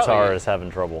Drivatar is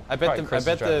having trouble. I bet Probably the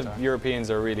Chris's Drivatar.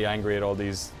 Europeans are really angry at all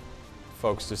these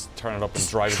folks just turning up and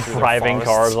driving through Driving their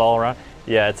cars forests. all around.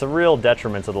 Yeah, it's a real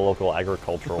detriment to the local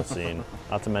agricultural scene.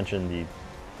 Not to mention the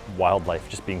wildlife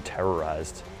just being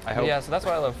terrorized. I hope. Yeah, so that's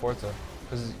why I love Forza,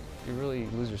 because you really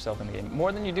lose yourself in the game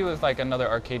more than you do with like another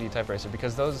arcadey type racer,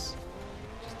 because those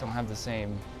just don't have the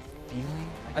same feeling.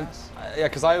 I guess. Yeah,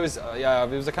 because I always, yeah, it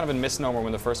was a kind of a misnomer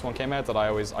when the first one came out that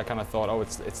I kind of thought, oh,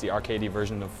 it's the arcadey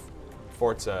version of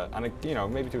Forza, and it, you know,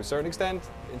 maybe to a certain extent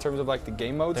in terms of like the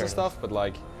game modes and stuff, but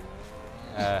like,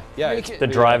 yeah, it's The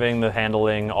driving, the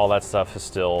handling, all that stuff is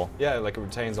still. yeah, like it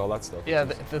retains all that stuff. Yeah,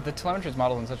 the telemetry is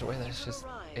modeled in such a way that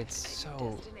it's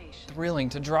so thrilling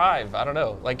to drive. I don't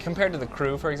know, like compared to the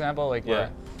Crew, for example, like Yeah.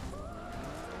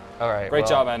 All right. Great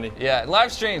job, Andy. Yeah,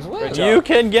 live streams. Woo. Great job. You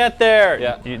can get there.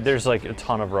 Yeah. There's like a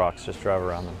ton of rocks. Just drive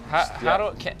around them.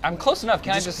 I'm close enough.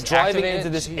 Can I just driving activate into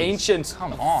it? this Jeez, ancient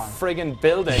come on friggin'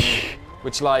 building,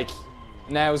 which like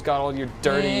now has got all your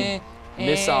dirty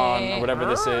Nissan or whatever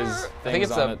this is. I think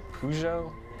it's on a it.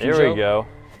 Peugeot. There we go.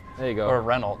 There you go. Or a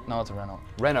Renault. No, it's a Renault.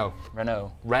 Renault.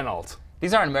 Renault.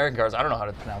 These aren't American cars. I don't know how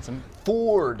to pronounce them.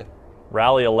 Ford.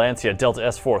 Rally a Lancia Delta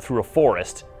S4 through a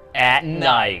forest at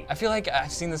night. I feel like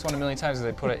I've seen this one a million times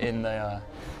because they put it in the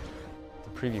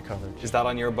preview coverage. Is that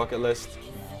on your bucket list?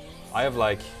 I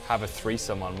have a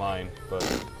threesome on mine, but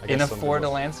I guess In a some Ford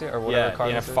people- Lancia or whatever car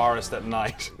in a this is? forest at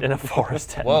night. In a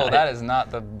forest at Whoa, night. that is not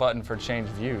the button for change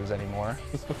views anymore.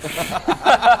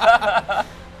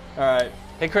 All right,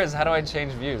 Hey Chris, how do I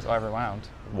change views? Oh, I rewound.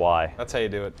 Why? that's how you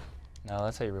do it. No,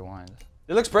 that's how you rewind.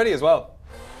 It looks pretty as well.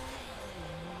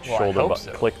 Well, I Shoulder hope button.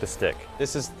 so. Click the stick.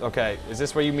 This is okay. Is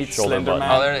this where you meet Shoulder Slender button.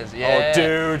 Man? Oh, there it is. Yeah.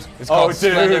 Oh, dude. It's called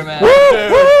Slender Man.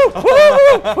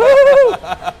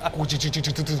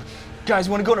 Guys,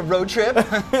 want to go on a road trip?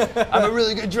 I'm a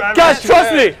really good driver. Guys,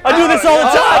 trust me! I do this all the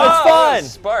time. It's fine.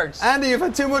 Sparks. Andy, you've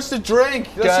had too much to drink.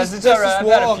 Guys, it's alright. I've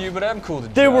had a few, but I'm cool to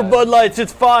drive. They were Bud Lights.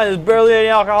 It's fine. There's barely any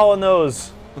alcohol in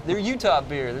those. They're Utah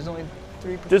beer. There's only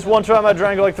 3%. This one time I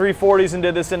drank like 340s and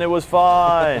did this, and it was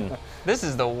fine. This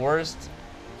is the worst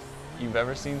you've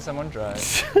ever seen someone drive.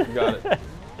 You got it.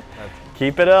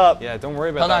 Keep it up. Yeah, don't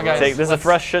worry about Hold that. on, guys. Take, this is a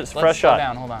fresh Let's slow shot.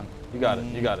 down. Hold on. You got it.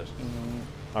 You got it.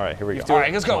 All right, here we go. All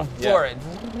right, let's go for it.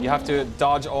 You have to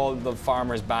dodge all the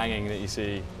farmers banging that you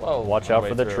see. Whoa. Watch the out way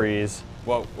for the through. trees.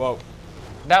 Whoa, whoa.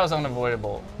 That was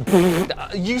unavoidable.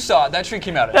 You saw it. That tree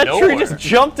came out of That nowhere. tree just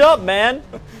jumped up, man.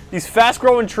 These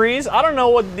fast-growing trees. I don't know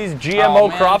what these GMO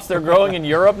man. crops they're growing in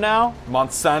Europe now.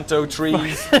 Monsanto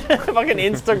trees. Fucking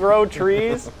insta-grow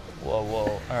trees. Whoa, whoa.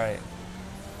 All right.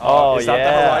 Oh, is that the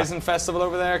yeah. Horizon Festival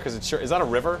over there? Because it's sure. Is that a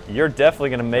river? You're definitely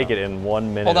gonna make it in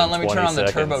 1 minute. Hold on. and Let me turn 20 on the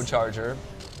seconds. turbocharger.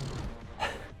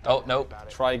 Oh, nope.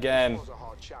 Try again.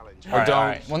 All right, don't. all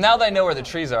right. Well, now that I know where the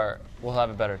trees are, we'll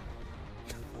have it better.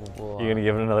 You gonna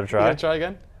give it another You try? gonna try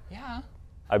again? Yeah.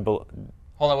 I Hold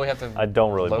on. We have to.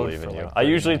 don't really load believe for in you. like I 30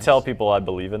 usually minutes. tell people I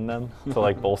believe in them to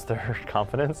like bolster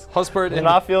confidence. Huspert I'm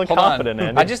not feeling Hold on. confident,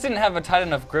 Andy. I just didn't have a tight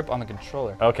enough grip on the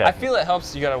controller. Okay. I feel it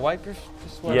helps. You gotta wipe your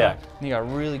sweater. Yeah. And you gotta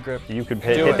really grip. You could Do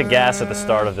hit the it. gas at the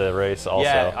start of the race also.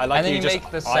 Yeah, I like And then you you just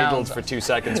make the idled sounds. for 2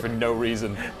 seconds for no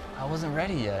reason. I wasn't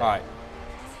ready yet. All right.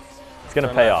 It's gonna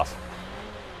Turn pay left. off.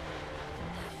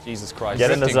 Jesus Christ.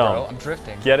 Get in the Drifting, zone. bro. I'm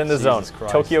drifting. Get in the Jesus zone.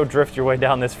 Christ. Tokyo drift your way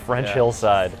down this French Yeah.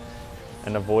 hillside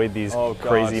and avoid these Oh, God.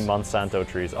 crazy Monsanto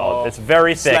trees. Oh, Oh. it's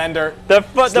very thick. Slender. The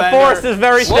Slender. forest is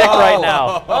very thick Whoa. right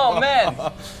now. Oh man.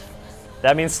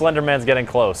 That means Slender Man's getting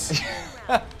close.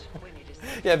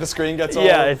 Yeah, the screen gets all.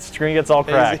 Yeah, its screen gets all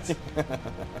cracked. hazy.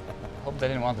 Hope they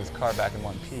didn't want this car back in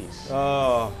one piece.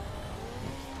 Oh,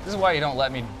 This is why you don't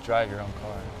let me drive your own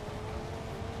car.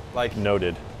 like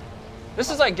Noted.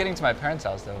 This is like getting to my parents'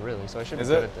 house though, really. So I should be Is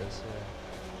good it? at this.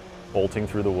 Bolting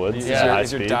through the woods is, at your, high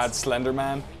is your speeds. dad Slender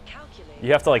Man?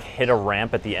 You have to like hit a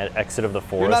ramp at the exit of the not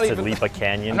forest to even- leap a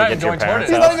canyon I'm to not get to your even going toward parents'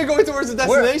 it. He's house. not even going towards the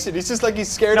destination. He's just like he's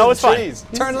scared No, of it's the fine. trees.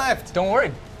 Turn left. Don't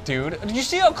worry, dude. Did you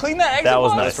see how clean that exit That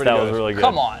was was? nice. pretty That was good. really good.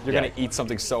 Come on. You're Yeah. gonna eat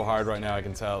something so hard right now. I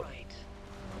can tell.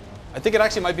 I think it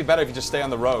actually might be better if you just stay on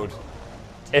the road.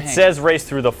 It says race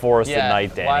through the forest Yeah. at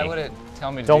night, Danny. Why would it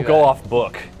tell me to Don't do go that? off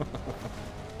book.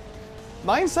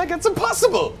 9 seconds,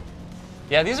 impossible.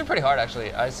 Yeah, these are pretty hard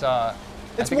actually. I saw.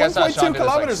 It's I think I saw 1.2 Sean do this, like,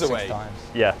 kilometers 6 away. times.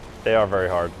 Yeah, they are very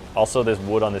hard. Also, this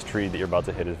wood on this tree that you're about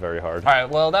to hit is very hard. All right.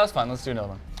 Well, that was fun. Let's do another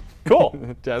one. Cool.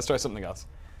 Yeah, let's try something else.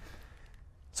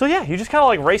 So yeah, you just kind of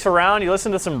like race around. You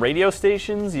listen to some radio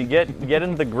stations. You get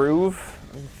into the groove.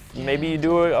 Maybe you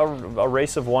do a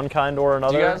race of one kind or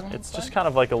another. guys wanna It's play? just kind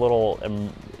of like a little.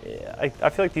 I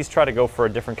feel like these try to go for a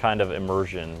different kind of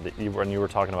immersion. When you were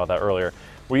talking about that earlier,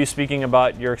 were you speaking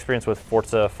about your experience with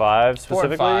Forza 5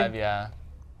 specifically? 4 and 5, yeah.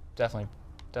 Definitely.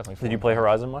 4 Did you and play 5.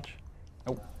 Horizon much?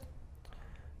 Nope.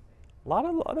 There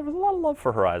was a lot of love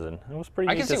for Horizon. It was pretty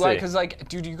I neat can to see why, because like,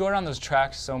 dude, you go around those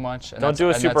tracks so much. And Don't do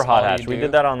a super hot hatch. We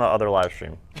did that on the other live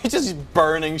stream. He's just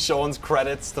burning Sean's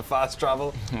credits to fast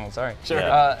travel. Oh, sorry. Sure.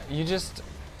 Yeah.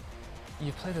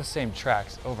 You play the same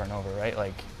tracks over and over, right?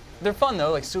 Like, they're fun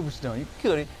though. Like Superstone,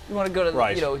 you want to go to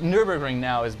Right. Nürburgring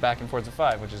now is back in Forza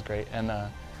 5, which is great, and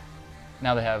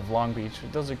now they have Long Beach.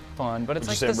 Those are fun, but it's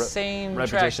like the same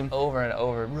tracks repetition? over and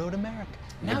over. Road America.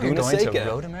 Now Laguna you're going Seca. to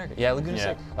Road America. Yeah, Laguna Yeah.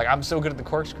 Seca. Like, I'm so good at the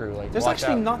corkscrew. Like, There's watch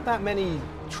actually out. not that many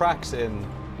tracks in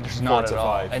There's not Forza at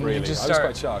all. 5, And really. you just I was start,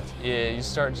 quite shocked. Yeah, you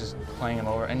start just playing them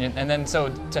over, and then so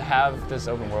to have this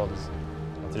open world is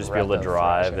To just be able to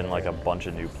drive in like a bunch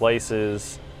of new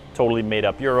places. Totally made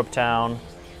up Europe town.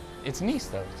 It's Nice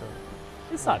though. So.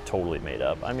 It's not totally made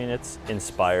up. I mean, it's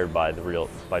inspired by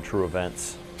true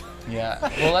events. Yeah.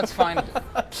 Well, let's find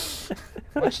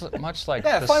much like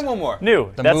Yeah, find one more.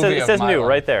 New. The That's it. movie It of says my new life.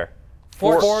 right there.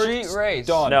 Fort Street Race.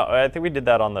 Done. No, I think we did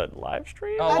that on the live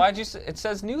stream. Oh, why'd you? It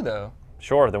says new though.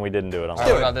 Sure, then we didn't do it on All the right,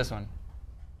 what it. about this one?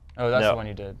 Oh, that's No. the one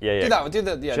you did. Yeah, yeah. Do that one. Do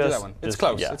that Just- one. It's just-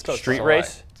 close. yeah. It's close. Street All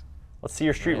race. Let's see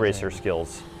your street Amazing. racer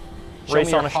skills. Show Race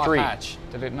me your on a hot street. hatch.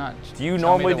 Did it not? Do you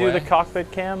tell me normally do the way?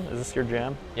 cockpit cam? Is this your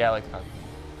jam? Yeah, I like the cockpit.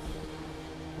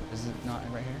 Is it not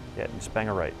right here? Yeah, just bang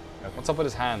a right. What's up with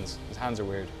his hands? His hands are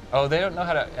weird. Oh, they don't know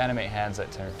how to animate hands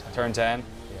at turn 10. Turn 10.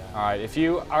 Yeah. All right. If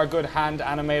you are a good hand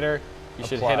animator, you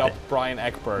should hit Apply. up Brian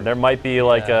Eckberg. There might be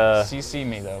like a CC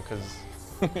me though,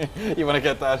 because You want to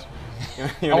get that?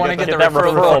 I want to get the that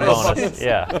referral referral bonus. bonus.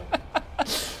 Yeah.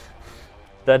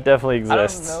 That definitely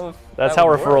exists. know if That's that how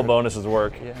would referral work. bonuses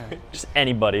work. Yeah. Just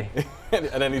anybody.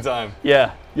 at any time.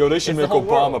 Yeah. Yo, they should It's make the whole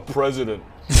Obama world. president.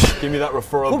 Give me that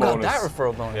referral Who bonus. got that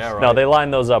referral bonus? Yeah, right. No, they line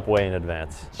those up way in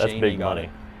advance. That's Cheney big got money.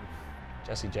 it.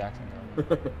 Jesse Jackson.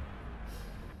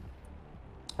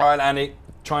 All right, Andy.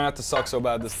 Try not to suck so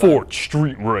bad this time. Fort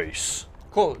Street Race.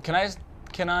 Cool. Can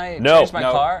I No. change my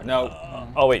no, car? No.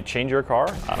 Oh wait, change your car?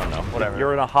 I don't know. Whatever.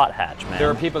 You're in a hot hatch, man. There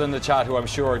are people in the chat who I'm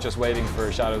sure are just waiting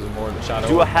for Shadows of Mordor. Shadow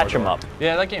Do a of hatch 'em Mordor. up.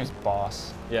 Yeah, that game's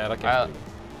boss. Yeah, that I- game's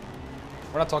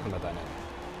We're not talking about that now.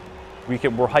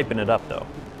 We're hyping it up though.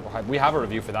 We have a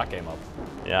review for that game up.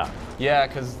 Yeah. Yeah,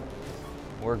 because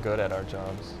we're good at our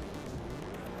jobs.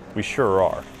 We sure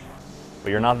are.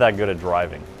 But you're not that good at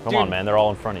driving. Come Dude, on, man. They're all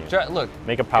in front of you. Look.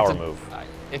 Make a power it's move.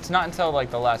 It's not until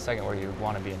like the last second where you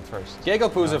want to be in first. Diego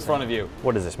Poo's in front of you.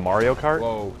 What is this, Mario Kart?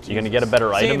 Whoa, You gonna get a better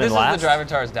See, item this in is last? the Driver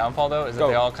Tower's downfall though, is that Go.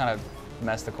 they all kind of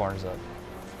mess the corners up.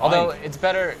 Although it's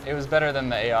better, it was better than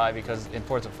the AI because in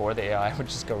Forza 4 the AI would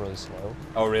just go really slow.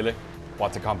 Oh, really?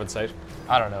 What, to compensate?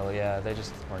 I don't know, yeah, they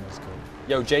just weren't as good.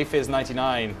 Yo,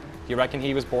 JFizz99, do you reckon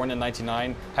he was born in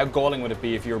 99? How galling would it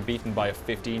be if you were beaten by a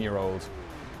 15-year-old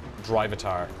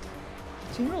Drivatar?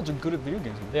 15-year-olds are good at video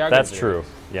games. They are That's good true.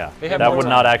 Yeah. They have That more would time.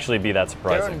 not actually be that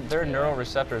surprising. Their neural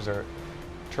receptors are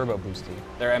turbo boosty.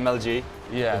 They're MLG.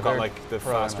 Yeah, They've got they're like the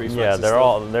pro fast MLG. reflexes. Yeah,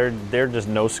 still. they're just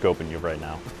no scoping you right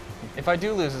now. If I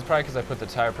do lose, it's probably because I put the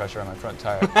tire pressure on my front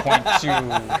tire point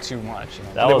too much. You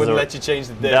know? That They was wouldn't a, let you change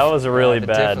the diff. that was a really the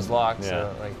bad. diff was locked, yeah.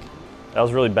 so like. That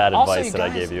was really bad Also, advice you that I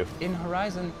guys, gave you. in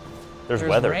Horizon, There's there's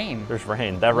weather. rain. There's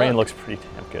rain. That rain Look. looks pretty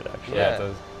damn good, actually. yeah, it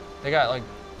does. they got like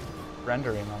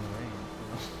rendering on the rain.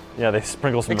 Yeah, they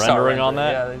sprinkle some Pixar rendering on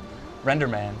render, that. Yeah, Render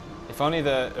Man. If only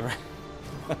the...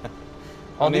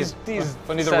 All only- these if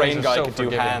only the settings rain are guy so could do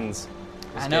forgiving. hands.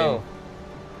 I know.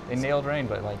 They nailed rain,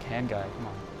 but like hand guy, come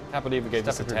on. Can't believe we gave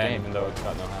Step this a up your 10 game. even though it's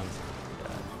got no hands.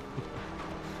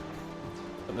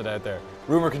 Putting it out there.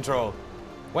 Rumor control.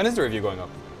 When is the review going up?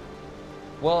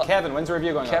 Well, Kevin, when's the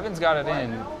review going Kevin's got it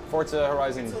in. up? Forza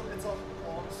Horizon. It's a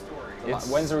long story.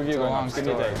 When's the review it's a going long up? Give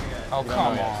me a story. date. Oh, You don't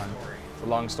come know yet. on. It's a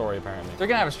long story, apparently. If they're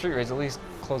gonna have a street race, at least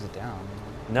close it down.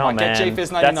 No, Come on, get man.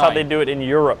 JFizz99. That's how they do it in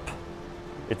Europe.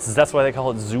 That's why they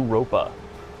call it Zooropa.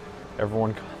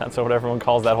 That's what everyone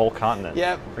calls that whole continent.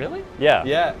 Yeah, Really? Yeah.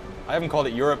 yeah. I haven't called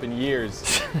it Europe in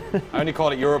years. I only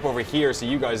called it Europe over here, so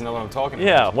you guys know what I'm talking about.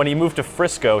 Yeah, when he moved to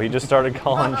Frisco, he just started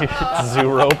calling you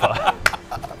Zooropa.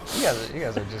 You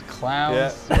guys are just clowns.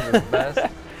 Yeah. You guys are the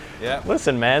best. Yeah.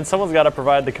 Listen, man, someone's got to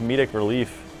provide the comedic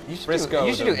relief. You should Frisco, do,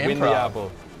 you should do the Windy improv.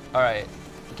 Apple. All right,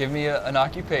 give me an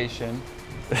occupation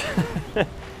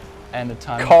and a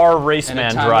time. Car and a raceman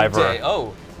time of driver. day.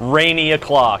 Oh, Rainy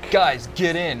o'clock. guys,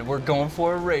 get in. We're going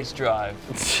for a race drive.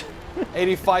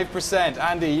 85%.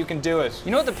 Andy, you can do it.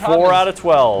 You know what the problem 4 is? out of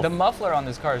 12. The muffler on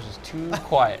this car is just too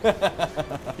quiet.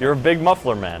 You're a big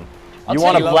muffler man. I'll You tell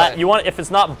want to you blat? what. You want if it's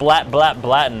not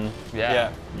blatten, Yeah.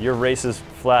 Yeah. your race is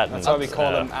flat. That's why we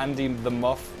call him Andy the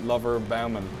Muff Lover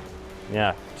Bauman.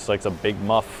 Yeah, just like a big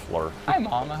muffler. Hi,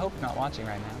 Mom. I hope you're not watching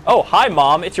right now. Oh, hi,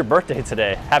 Mom. It's your birthday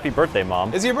today. Happy birthday,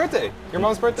 Mom. Is it your birthday? Your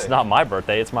mom's birthday? It's not my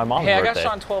birthday. It's my mom's Hey, I birthday. got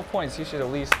Sean 12 points. You should at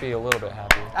least be a little bit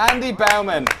happy. Andy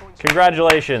Bauman.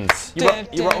 Congratulations.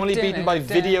 You were only beaten by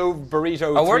Video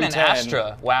Burrito. Oh, we're in an 310.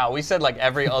 Astra. Wow, we said like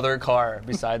every other car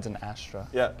besides an Astra.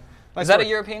 Yeah. Is that a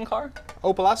European car?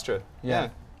 Opel Astra. Yeah.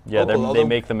 Yeah, Opel, they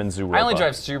make them in Zooropa. I only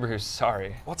drive Subarus,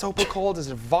 sorry. What's Opel called? Is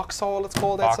it Vauxhall it's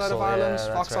called outside of Vauxhall, Ireland? yeah, that's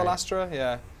Vauxhall right. Astra?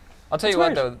 Yeah. I'll tell you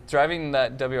That's what weird. though, driving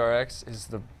that WRX is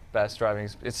the best driving.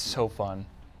 It's so fun.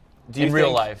 Do you in real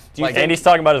think- life. do you Like, think- Andy's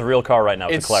talking about his real car right now,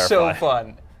 it's to clarify. so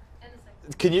fun.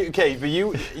 Can you, okay, but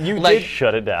you Like, did,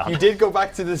 Shut it down. you did go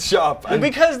back to the shop. Well, And,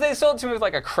 because they sold it to me with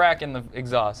like a crack in the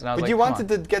exhaust, and I was but like, you "Come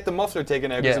wanted on." to get the muffler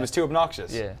taken out because Yeah. it was too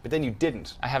obnoxious. Yeah. But then you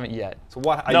didn't. I haven't yet. So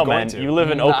what are No, you going man, to? you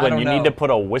live in No, I Oakland. don't You know. need to put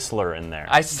a whistler in there.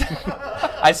 I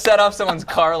set off someone's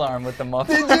car alarm with the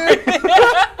muffler.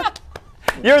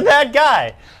 You're that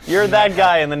guy. You're that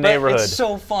guy in the But neighborhood. it's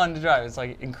so fun to drive. It's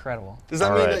like incredible. Does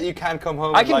that All mean right. that you can't come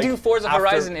home? I can like, do Forza after-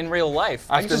 Horizon in real life.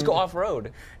 I can after- just go off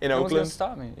road. in No one's gonna Oakland?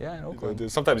 stop me. Yeah, in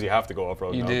Oakland. Sometimes you have to go off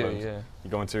road. You in do, Oakland. yeah.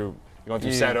 You're going through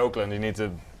Yeah. South Oakland. You need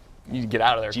to You get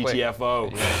out of there quick.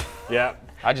 GTFO. Yeah.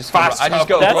 I just Fast I just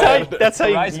go. travel. That's how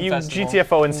Horizon you Festival.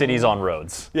 GTFO in cities on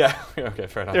roads. Yeah. Okay.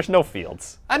 Fair enough. There's no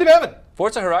fields. Andy Bevan.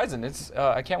 Forza Horizon. It's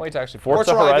I can't wait to actually.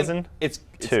 Forza Horizon It's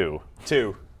 2.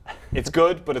 2. It's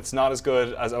good, but it's not as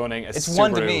good as owning a It's Subaru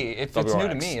one to me. If it's new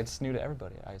to WRX. me, it's new to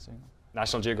everybody. I assume.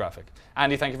 National Geographic.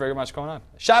 Andy, thank you very much for coming on.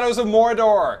 Shadows of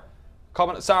Mordor.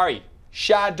 Sorry,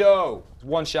 Shadow.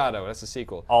 One Shadow. That's the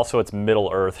sequel. Also, it's Middle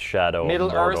Earth Shadow Middle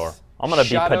of Mordor. Earth I'm going to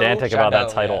be Shadow- pedantic about that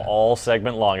Shadow, title yeah. all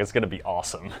segment long. It's going to be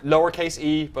awesome. Lowercase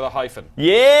e, but a hyphen.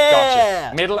 Yeah!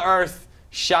 Gotcha. Middle Earth,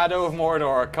 Shadow of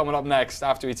Mordor, coming up next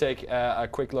after we take a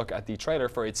quick look at the trailer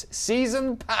for its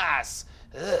season pass.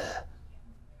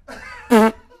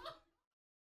 Ugh.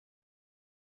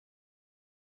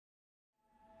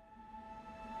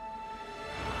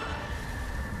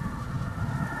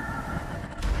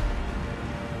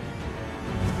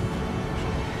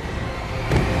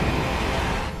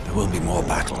 There will be more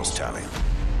battles, Charlie.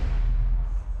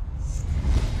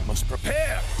 Must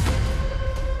prepare.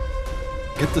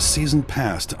 Get the season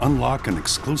pass to unlock an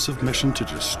exclusive mission to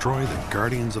destroy the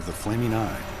Guardians of the Flaming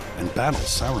Eye and battle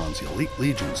Sauron's elite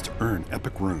legions to earn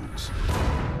epic runes.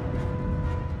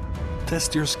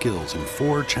 Test your skills in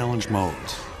 4 challenge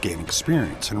modes, gain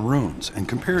experience in runes, and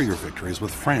compare your victories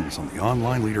with friends on the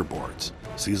online leaderboards.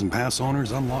 Season pass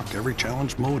owners unlock every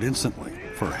challenge mode instantly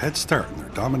for a head start in their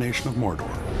domination of Mordor.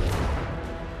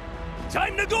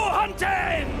 Time to go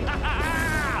hunting!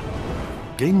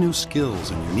 Gain new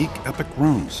skills and unique epic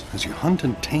runes as you hunt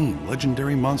and tame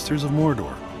legendary monsters of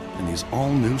Mordor in these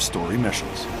all-new story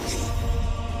missions.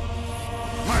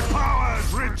 My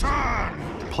powers return!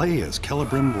 Play as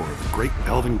Celebrimbor, the great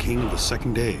elven king of the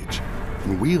Second Age,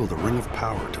 and wield the Ring of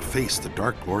Power to face the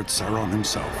Dark Lord Sauron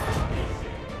himself.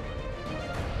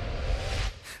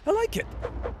 I like it.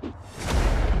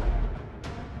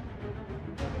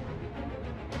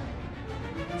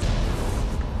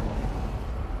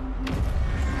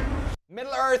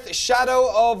 Middle Earth, Shadow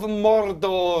of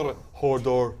Mordor.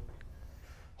 Hordor.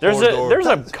 There's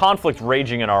a conflict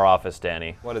raging in our office,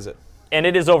 Danny. What is it? And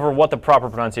it is over what the proper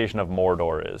pronunciation of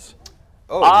Mordor is.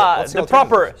 Oh, what's The alternative?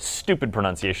 proper stupid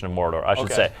pronunciation of Mordor, I should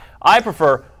Okay. say. I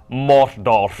prefer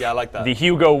Mordor. Yeah, I like that. The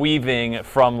Hugo Weaving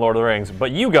from Lord of the Rings,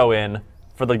 but you go in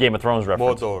for the Game of Thrones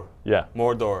reference. Mordor. Yeah.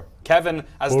 Mordor. Kevin,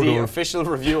 as the Mordor. official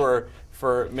reviewer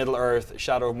for Middle Earth,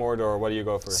 Shadow of Mordor, what do you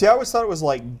go for? See, I always thought it was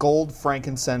like gold,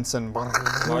 frankincense, and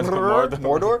Mordor.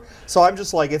 Mordor. So I'm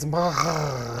just like, it's.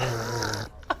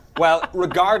 Well,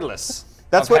 regardless.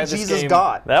 That's of how what this Jesus game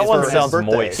got. That is one for his sounds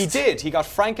birthday. moist. He did. He got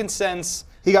frankincense.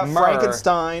 He got myrrh,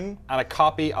 Frankenstein. and a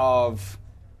copy of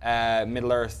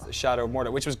Middle Earth, Shadow of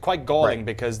Mordor, which was quite galling Right.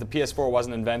 because the PS4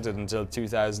 wasn't invented until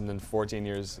 2014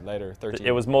 years later, 13.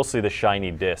 It was mostly the shiny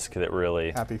disc that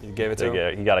really Happy. You gave it to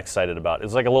him? he got excited about. It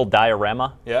was like a little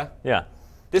diorama. Yeah? Yeah.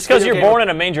 This Just because video you're game- born in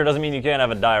a manger doesn't mean you can't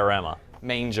have a diorama.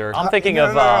 Manger. I'm thinking No,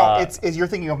 of no, no, no. You're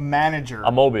thinking of Manager.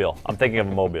 a mobile. I'm thinking of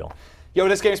a mobile. Yo,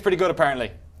 this game's pretty good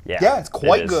apparently. Yeah. Yeah, it's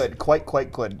quite is. good.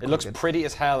 Quite good. It looks pretty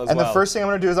as hell as And well. the first thing I'm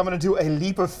going to do is I'm going to do a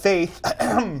leap of faith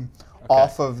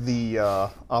off of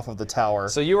the tower.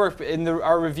 So you were in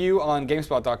our review on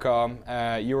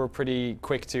GameSpot.com. You were pretty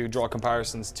quick to draw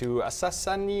comparisons to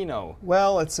Assassinino,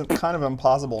 Well, it's kind of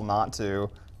impossible not to.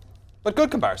 but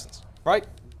good comparisons, right?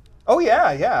 Oh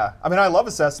yeah, yeah. I mean, I love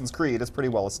Assassin's Creed. It's pretty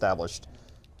well established.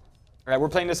 We're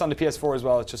playing this on the PS4 as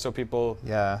well. It's just so people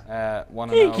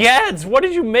want to know. Gads, what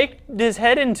did you make this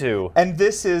head into? And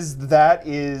that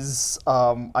is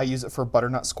I use it for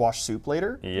butternut squash soup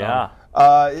later. Yeah.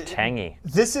 Tangy.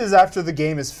 This is after the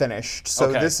game is finished. So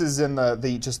Okay. this is in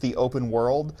just the open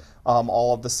world.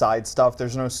 All of the side stuff.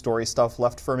 There's no story stuff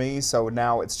left for me. So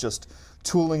now it's just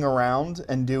tooling around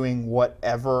and doing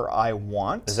whatever I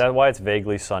want. Is that why it's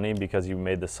vaguely sunny? Because you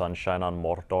made the sun shine on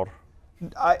Mordor?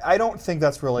 I don't think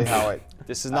that's really how it.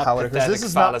 This is not how it occurs. pathetic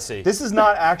fallacy. This is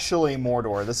not actually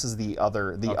Mordor. This is the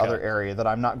other area that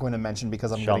I'm not going to mention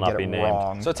because I'm going to get it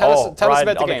wrong. So tell us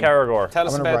about the game. Caragor. Tell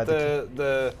us about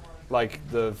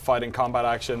the fighting combat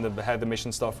action, how the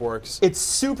mission stuff works. It's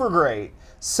super great.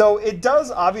 So it does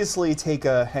obviously take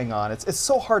a hang on. It's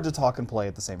so hard to talk and play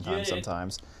at the same time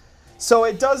sometimes. So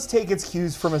it does take its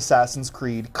cues from Assassin's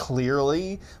Creed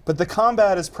clearly, but the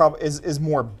combat is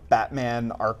more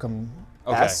Batman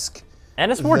Arkham-esque.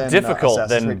 And it's more difficult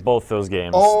than both those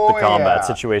games, the combat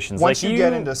situations. Once you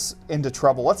get into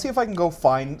trouble, let's see if I can go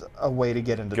find a way to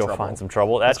get into trouble. Go find some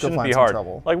trouble. That shouldn't be hard.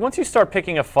 Like once you start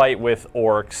picking a fight with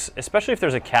orcs, especially if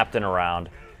there's a captain around,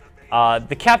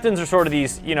 the captains are sort of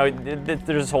these, there's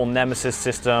this whole nemesis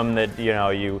system that,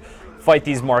 you fight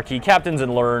these marquee captains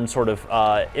and learn sort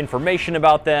of information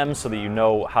about them so that you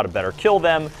know how to better kill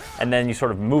them, and then you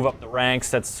sort of move up the ranks.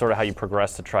 That's sort of how you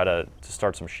progress to try to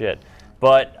start some shit.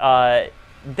 But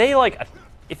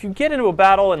if you get into a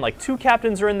battle and like 2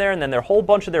 captains are in there and then their whole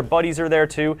bunch of their buddies are there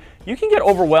too, you can get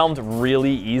overwhelmed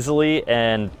really easily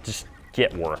and just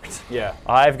get worked. Yeah.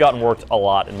 I've gotten worked a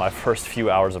lot in my first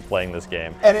few hours of playing this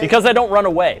game. Because I don't run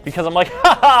away. Because I'm like,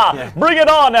 bring it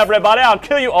on everybody, I'll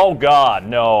kill you. Oh god,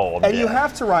 no. And you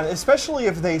have to run, especially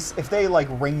if they like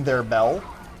ring their bell.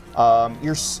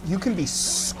 You can be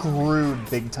screwed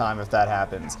big time if that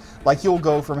happens. Like you'll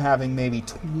go from having maybe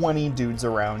 20 dudes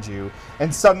around you,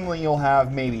 and suddenly you'll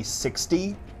have maybe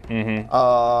 60.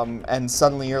 And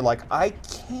suddenly you're like, I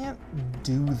can't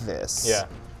do this. Yeah.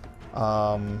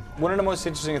 One of the most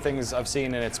interesting things I've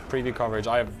seen in its preview coverage,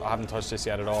 I haven't touched this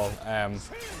yet at all,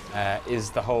 is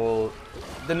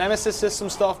the Nemesis system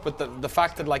stuff, but the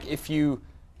fact that like if you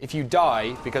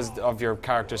die because of your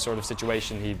character's sort of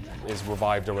situation, he is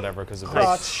revived or whatever because of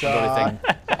this thing.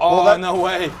 Oh, no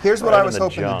way. Here's what I was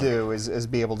hoping to do is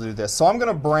be able to do this. So I'm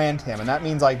going to brand him, and that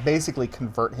means I basically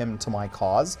convert him to my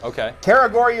cause. Okay.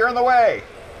 Caragor, you're in the way.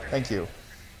 Thank you.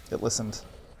 It listened.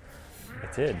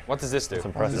 It did. What does this do?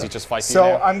 Does he just fight you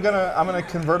So now? I'm gonna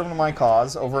convert him to my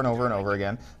cause over and over and over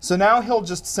again. So now he'll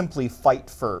just simply fight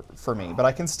for me, but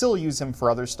I can still use him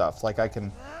for other stuff. Like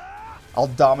I'll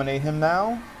dominate him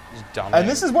now. And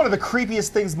this is one of the creepiest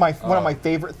things. One of my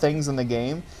favorite things in the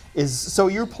game is so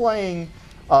you're playing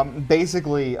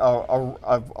basically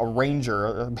a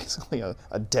ranger, basically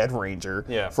a dead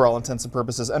ranger for all intents and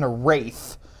purposes, and a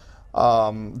wraith.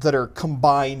 That are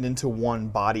combined into one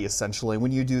body, essentially.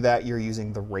 When you do that, you're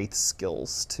using the Wraith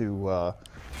skills to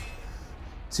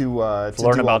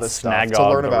learn about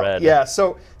Snagog the Red. Yeah,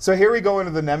 so here we go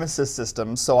into the Nemesis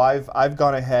system. So I've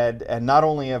gone ahead and not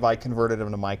only have I converted him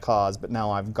to my cause, but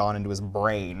now I've gone into his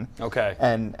brain. Okay.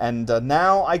 And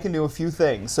now I can do a few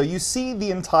things. So you see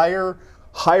the entire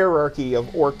hierarchy of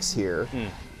orcs here.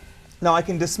 Now I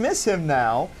can dismiss him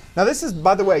now. Now this is,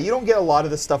 by the way, you don't get a lot of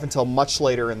this stuff until much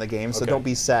later in the game, so don't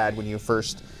be sad when you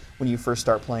first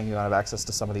start playing. You don't have access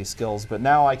to some of these skills. But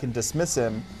now I can dismiss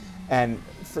him, and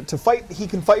to fight, he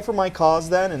can fight for my cause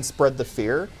then and spread the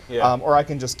fear, or I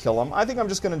can just kill him. I think I'm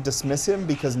just going to dismiss him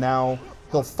because now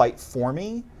he'll fight for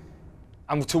me.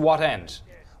 And to what end?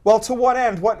 Well, to what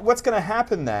end? What's going to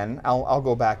happen then? I'll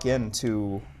go back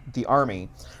into the army.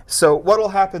 So what'll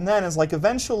happen then is like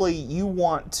eventually you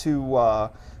want to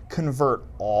convert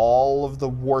all of the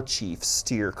war chiefs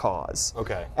to your cause.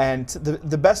 Okay. And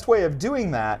the best way of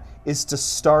doing that is to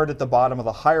start at the bottom of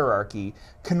the hierarchy,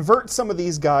 convert some of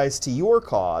these guys to your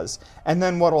cause, and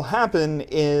then what'll happen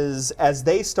is as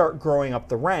they start growing up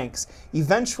the ranks,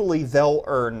 eventually they'll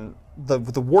earn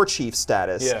the war chief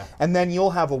status, and then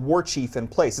you'll have a war chief in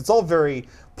place. It's all very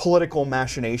political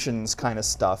machinations kind of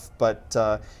stuff, but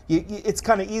it's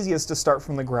kind of easiest to start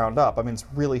from the ground up. I mean, it's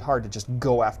really hard to just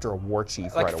go after a war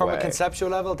chief right away. Like from a conceptual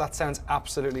level, that sounds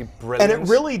absolutely brilliant. And it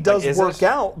really does work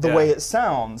out the way it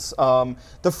sounds.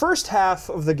 The first half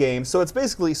of the game, so it's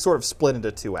basically sort of split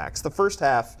into 2 acts. The first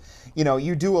half,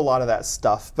 you do a lot of that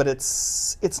stuff, but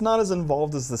it's not as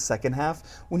involved as the second half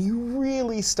when you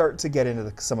really start to get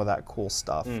into some of that cool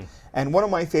stuff. And one of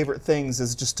my favorite things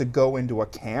is just to go into a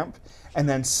camp and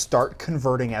then start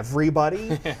converting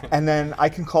everybody, and then I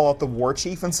can call out the war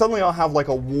chief, and suddenly I'll have like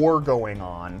a war going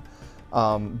on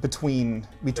between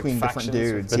different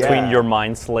dudes. Between your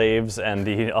mind slaves and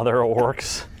the other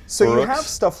orcs. So you have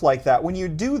stuff like that. When you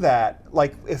do that,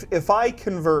 like if I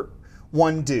convert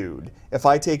one dude, if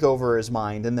I take over his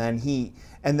mind, and then he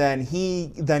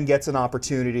then gets an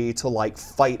opportunity to like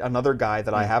fight another guy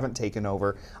that I haven't taken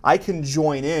over, I can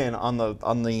join in on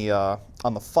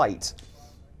the fight.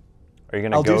 Are you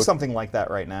gonna I'll do something like that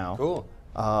right now. Cool.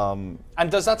 And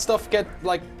does that stuff get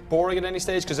like boring at any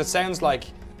stage? Because it sounds like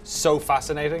so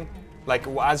fascinating. Like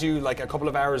as you like a couple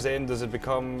of hours in, does it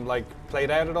become like played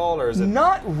out at all, or is it?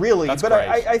 Not really, That's but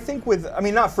great. I think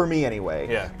not for me anyway.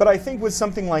 Yeah. But I think with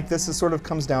something like this, it sort of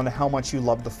comes down to how much you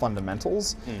love the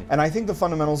fundamentals, and I think the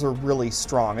fundamentals are really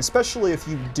strong, especially if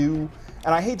you do.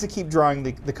 And I hate to keep drawing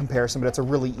the comparison, but it's a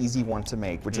really easy one to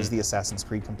make, which is the Assassin's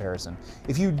Creed comparison.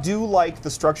 If you do like the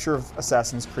structure of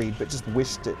Assassin's Creed, but just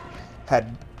wished it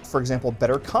had, for example,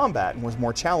 better combat and was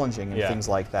more challenging and things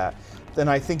like that, then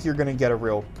I think you're going to get a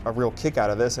real kick out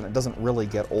of this, and it doesn't really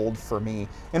get old for me.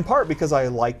 In part because I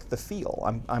like the feel.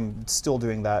 I'm still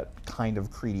doing that kind of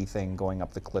Creedy thing, going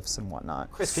up the cliffs and whatnot.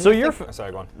 Chris, so you're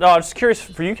sorry, go on. No, I'm just curious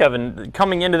for you, Kevin.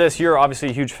 Coming into this, you're obviously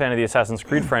a huge fan of the Assassin's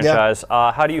Creed franchise.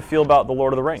 How do you feel about the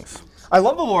Lord of the Rings? I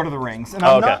love the Lord of the Rings, and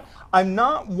I'm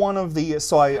not one of the.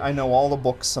 So I know all the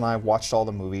books, and I've watched all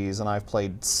the movies, and I've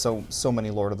played so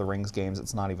many Lord of the Rings games.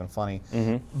 It's not even funny.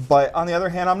 But on the other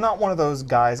hand, I'm not one of those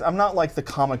guys. I'm not like the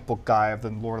comic book guy of the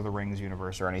Lord of the Rings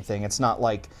universe or anything. It's not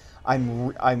like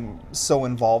I'm so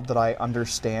involved that I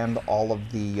understand all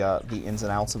of the ins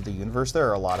and outs of the universe. There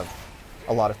are a lot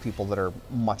of people that are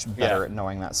much better at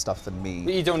knowing that stuff than me.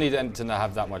 But you don't need to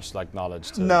have that much like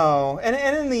knowledge. No, and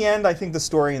in the end, I think the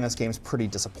story in this game is pretty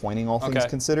disappointing, all things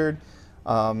considered.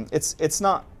 It's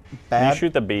not bad. Can you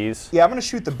shoot the bees? Yeah, I'm gonna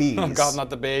shoot the bees. Oh God, not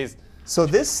the bees. So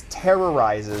this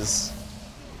terrorizes,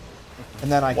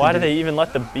 and then I. Why do they even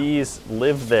let the bees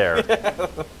live there?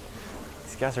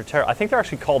 These guys are terrible. I think they're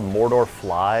actually called Mordor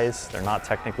flies. They're not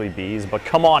technically bees, but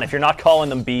come on, if you're not calling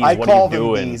them bees, what are you doing? I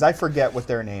call them bees. I forget what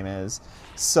their name is.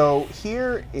 So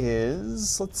here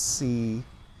is, let's see.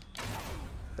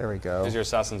 There we go. Here's your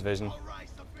assassin's vision.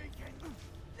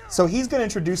 So he's going to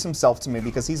introduce himself to me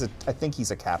because I think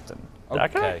he's a captain.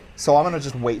 Okay. So I'm going to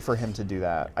just wait for him to do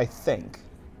that, I think.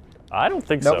 I don't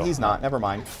think so. No, he's not. Never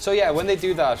mind. So yeah, when they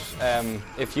do that,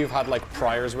 if you've had like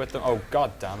priors with them, oh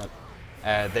God damn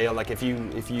it, they'll like if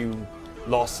you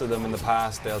lost to them in the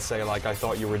past, they'll say like I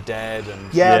thought you were dead,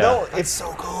 and it's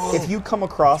so cool. If you come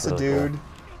across a dude.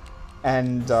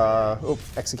 And,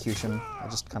 execution. I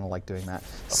just kind of like doing that.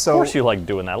 Of course you like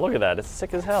doing that. Look at that. It's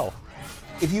sick as hell.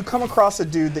 If you come across a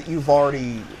dude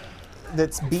that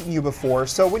that's beaten you before,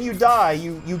 so when you die,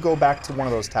 you go back to one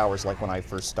of those towers like when I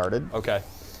first started. Okay.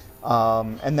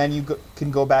 And then you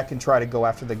can go back and try to go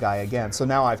after the guy again. So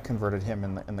now I've converted him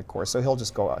in the course. So he'll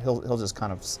just go. He'll just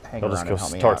kind of hang around and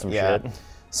help me out. Some shit.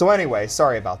 So anyway,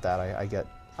 sorry about that.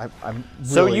 I'm really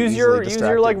so use your like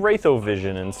distracted.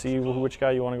 Wraitho-vision and see which guy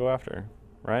you want to go after,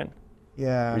 right?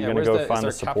 Yeah. Are you gonna go find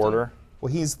the supporter? Captain?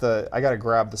 Well, he's the. I gotta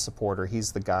grab the supporter.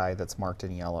 He's the guy that's marked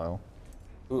in yellow.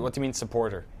 What do you mean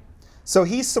supporter? So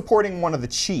he's supporting one of the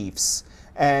chiefs,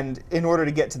 and in order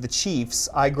to get to the chiefs,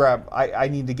 I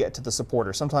need to get to the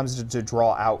supporter. Sometimes to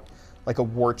draw out like a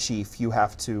war chief, you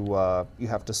have to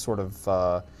sort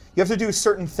of you have to do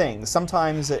certain things.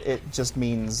 Sometimes it just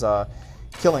means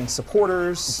killing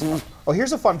supporters. Oh,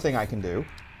 here's a fun thing I can do.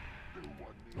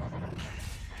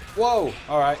 Whoa!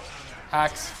 All right,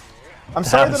 hacks. I'm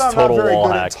sorry that I'm not very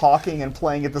good at talking and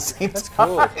playing at the same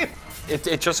time. Cool.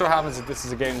 It just so happens that this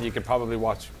is a game that you could probably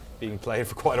watch being played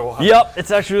for quite a while. Yep,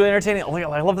 it's actually really entertaining.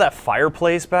 I love that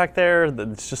fireplace back there.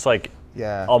 It's just like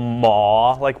a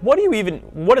maw. Like, what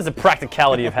is the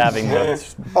practicality of having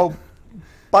this? Oh,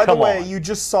 by the way, you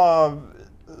just saw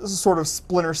sort of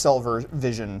Splinter Cell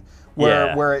vision.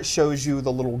 Where it shows you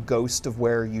the little ghost of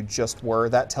where you just were.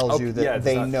 That tells you that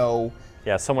they know.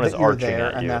 Yeah, someone is arching there,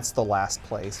 at you. And that's the last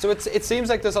place. So it seems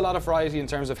like there's a lot of variety in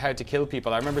terms of how to kill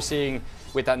people. I remember seeing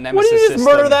with that Nemesis system. What did you just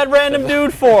murder that random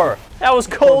dude for? That was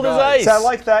cold as ice. So I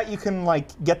like that. You can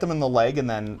like get them in the leg and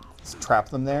then trap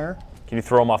them there. Can you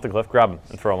throw them off the cliff? Grab them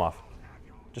and throw them off.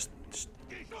 Just.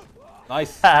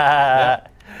 Nice. Yeah.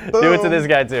 Do it to this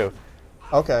guy too.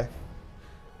 Okay.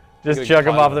 Just chuck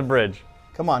him off the bridge.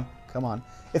 Come on.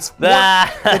 It's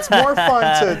more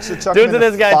fun to chuck do him it to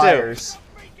this guy fires. too.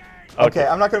 Okay,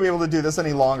 I'm not going to be able to do this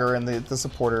any longer, and the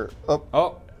supporter.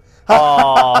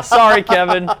 Oh, sorry,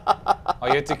 Kevin. Oh,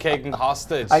 you have to take him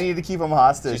hostage. I need to keep him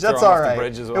hostage. That's all right.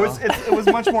 It was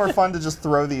much more fun to just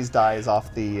throw these guys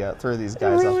off the It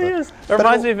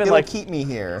reminds me of like keep me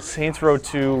here. Saints Row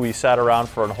 2. We sat around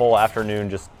for a whole afternoon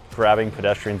just grabbing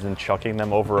pedestrians and chucking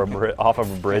them over off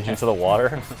of a bridge into the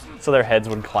water, so their heads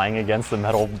would clang against the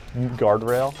metal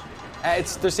guardrail.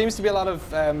 There seems to be a lot of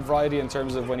variety in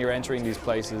terms of when you're entering these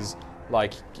places.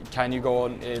 Like, can you go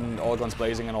in all guns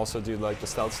blazing and also do like the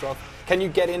stealth stuff? Can you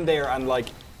get in there and like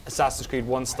Assassin's Creed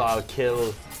 1 style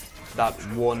kill that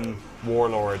one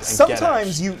warlord and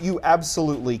sometimes get out? you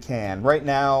absolutely can. Right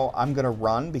now, I'm gonna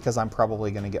run because I'm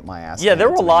probably gonna get my ass. Yeah, there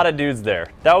were a lot of dudes there.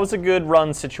 That was a good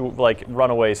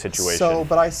runaway situation. So,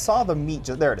 but I saw the meat.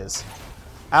 There it is.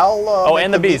 I'll. Oh,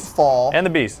 and the bees. Fall. And the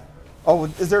bees. Oh,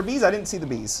 is there bees? I didn't see the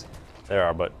bees. There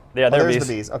are, but yeah, there are bees. There's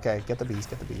the bees. Okay, get the bees.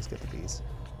 Get the bees. Get the bees.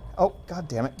 Oh, god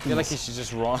damn it! Bees. I feel like you should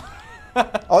just run.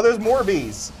 Oh, there's more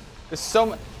bees.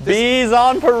 There's bees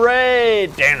on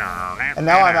parade. And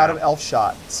now I'm out of elf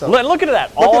shot. So look at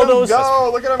that. Look at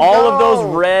them go. All of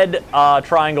those red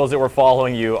triangles that were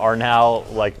following you are now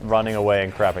like running away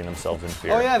and crapping themselves in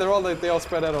fear. Oh yeah, they all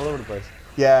spread out all over the place.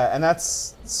 Yeah, and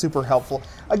that's super helpful.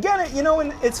 Again, you know,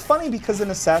 and it's funny because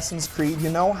in Assassin's Creed, you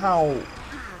know how,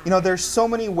 you know, there's so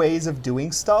many ways of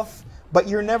doing stuff, but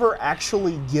you're never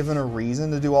actually given a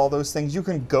reason to do all those things. You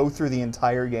can go through the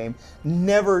entire game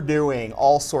never doing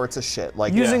all sorts of shit.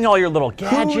 Like using all your little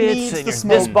gadgets, who needs and the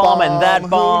this bomb and that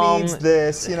bomb. Who needs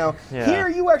this, you know. Here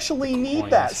you actually need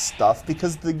that stuff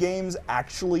because the game's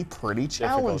actually pretty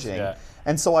challenging.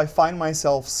 And so I find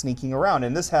myself sneaking around,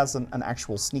 and this has an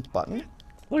actual sneak button.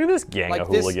 Look at this gang of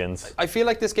hooligans. I feel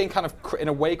like this game kind of, in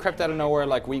a way, crept out of nowhere.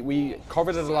 Like, we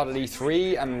covered it a lot at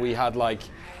E3, and we had, like,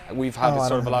 we've had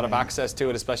sort of a lot of access to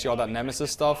it, especially all that Nemesis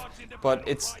stuff. But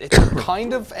it's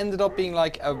kind of ended up being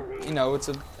like a, you know,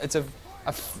 it's a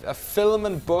film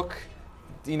and book,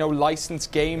 you know,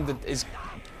 licensed game that is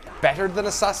better than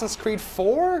Assassin's Creed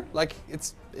 4? Like,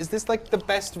 is this like the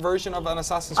best version of an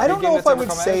Assassin's Creed game? I don't know if I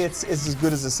would say it's as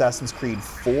good as Assassin's Creed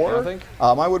 4. I think.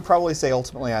 I would probably say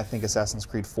ultimately I think Assassin's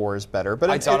Creed 4 is better. But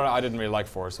I didn't really like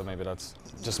 4, so maybe that's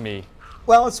just me.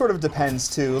 Well, it sort of depends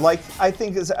too. Like, I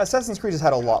think Assassin's Creed has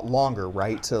had a lot longer,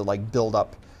 right, to like build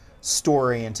up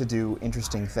story and to do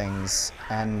interesting things.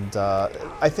 And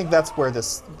I think that's where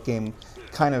this game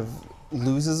kind of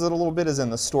loses it a little bit, is in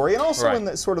the story, and also in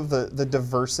the sort of the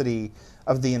diversity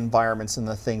of the environments and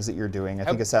the things that you're doing. I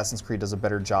think Assassin's Creed does a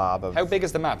better job of... How big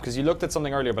is the map? Because you looked at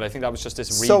something earlier, but I think that was just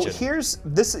this region. So here's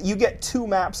this. You get 2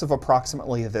 maps of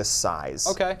approximately this size.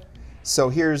 Okay. So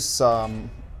here's I'm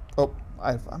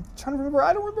trying to remember.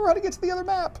 I don't remember how to get to the other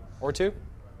map. Or 2?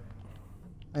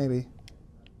 Maybe.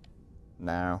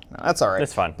 No, that's all right.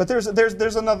 It's fine. But there's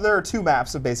another. There are 2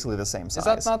 maps of basically the same size.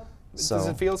 Is that not? Does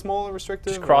it feel small or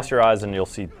restrictive? Just cross your eyes and you'll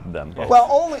see them both. Well,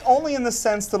 only in the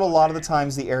sense that a lot of the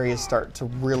times the areas start to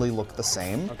really look the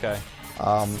same. Okay.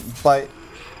 But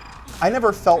I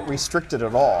never felt restricted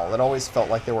at all. It always felt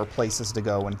like there were places to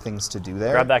go and things to do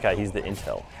there. Grab that guy. He's the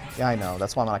intel. Yeah, I know.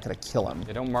 That's why I'm not going to kill him.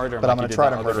 You don't murder him. But I'm going to try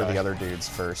to murder the other dudes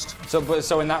first.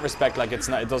 So in that respect, like it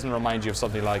doesn't remind you of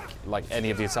something like any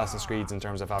of the Assassin's Creeds in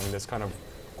terms of having this kind of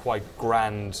quite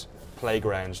grand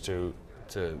playground to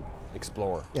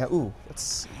explore. Yeah. Ooh.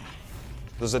 Let's.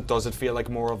 Does it feel like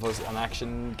more of an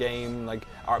action game, like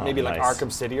maybe like nice.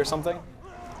 Arkham City or something?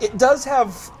 It does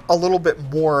have a little bit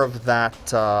more of that.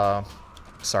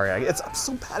 Sorry, I'm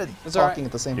so bad at talking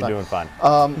at the same time. You're doing fine.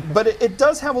 But it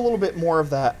does have a little bit more of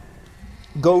that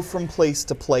go from place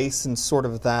to place and sort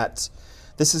of that.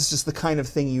 This is just the kind of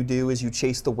thing you do, is you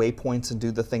chase the waypoints and do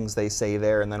the things they say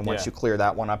there, and then once you clear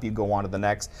that one up, you go on to the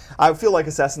next. I feel like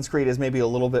Assassin's Creed is maybe a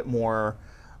little bit more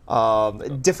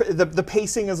different. The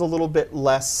pacing is a little bit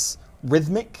less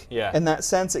rhythmic in that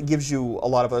sense. It gives you a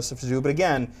lot of other stuff to do, but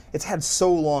again, it's had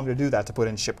so long to do that, to put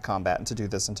in ship combat and to do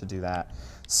this and to do that.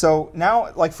 So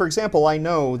now, like for example, I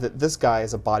know that this guy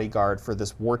is a bodyguard for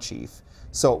this war chief,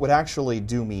 so it would actually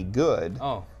do me good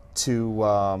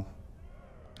to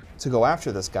go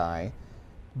after this guy,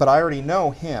 but I already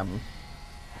know him.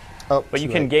 Oh, but you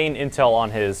can gain intel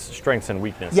on his strengths and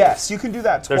weaknesses. Yes, you can do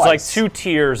that twice. There's like 2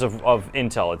 tiers of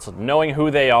intel. It's knowing who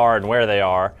they are and where they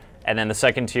are, and then the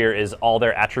second tier is all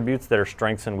their attributes that are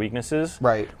strengths and weaknesses.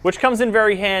 Right. Which comes in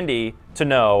very handy to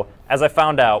know, as I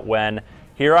found out when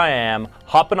here I am,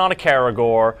 hopping on a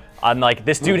Caragor. I'm like,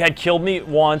 this dude had killed me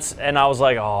once, and I was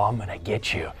like, oh, I'm gonna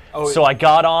get you. So I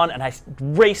got on, and I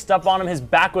raced up on him. His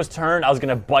back was turned. I was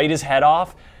gonna bite his head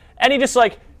off. And he just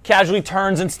like casually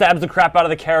turns and stabs the crap out of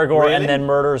the Caragor and then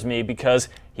murders me because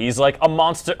he's like a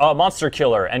monster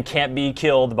killer and can't be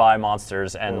killed by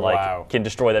monsters and like can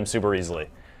destroy them super easily.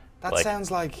 That sounds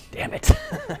like... Damn it.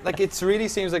 Like, it really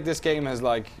seems like this game has,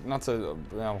 like, not to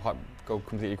go go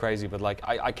completely crazy, but like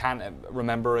I can't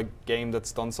remember a game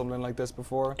that's done something like this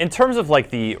before. In terms of like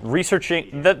the researching,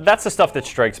 that's the stuff that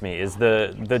strikes me, is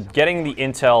the getting the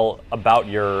intel about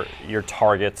your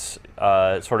targets.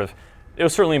 Sort of, it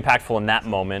was certainly impactful in that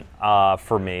moment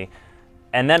for me.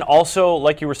 And then also,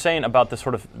 like you were saying about the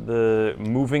sort of the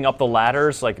moving up the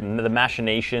ladders, like the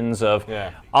machinations of,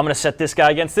 I'm going to set this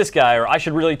guy against this guy, or I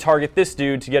should really target this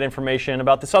dude to get information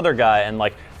about this other guy, and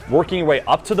like working your way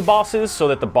up to the bosses so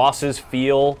that the bosses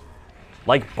feel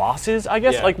like bosses, I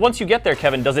guess. Like once you get there,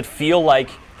 Kevin, does it feel like,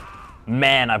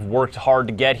 man, I've worked hard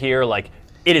to get here, like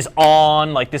it is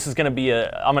on, like this is going to be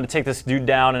I'm going to take this dude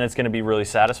down and it's going to be really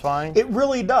satisfying? It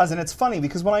really does, and it's funny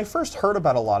because when I first heard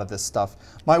about a lot of this stuff,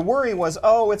 my worry was,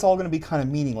 oh, it's all going to be kind of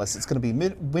meaningless. It's going to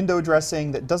be window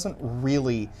dressing that doesn't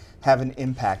really have an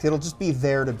impact. It'll just be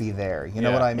there to be there, you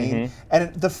know what I mean?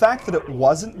 And the fact that it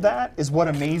wasn't that is what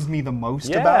amazed me the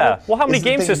most about it. Well, how many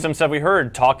game systems have we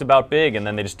heard talked about big and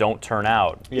then they just don't turn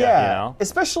out? You know?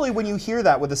 Especially when you hear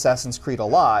that with Assassin's Creed a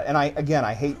lot, and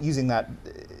I hate using that.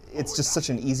 It's just such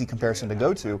an easy comparison to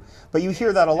go to, but you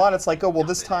hear that a lot. It's like, oh well,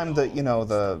 this time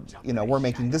we're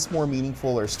making this more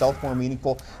meaningful or stealth more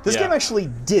meaningful. This game actually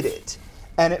did it,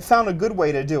 and it found a good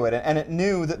way to do it, and it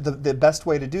knew that the best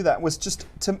way to do that was just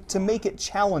to make it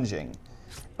challenging.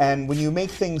 And when you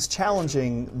make things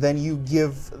challenging, then you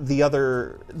give the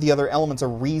other elements a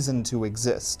reason to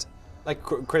exist. Like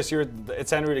Chris, it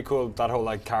sounded really cool, that whole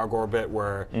like Karagor bit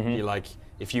where you like,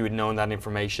 if you had known that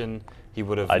information, he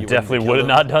would have. I definitely would have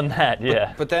not done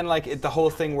that. But then like the whole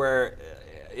thing where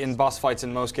in boss fights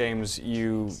in most games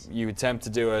you attempt to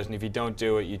do it, and if you don't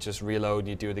do it, you just reload and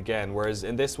you do it again. Whereas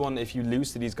in this one, if you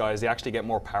lose to these guys, they actually get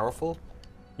more powerful.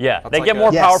 Yeah, they get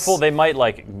more powerful. They might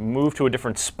like move to a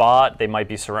different spot. They might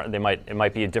be it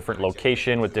might be a different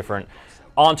location with different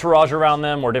entourage around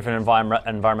them or different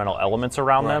environmental elements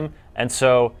around them. And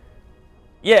so,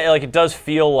 yeah, like it does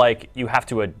feel like you have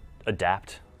to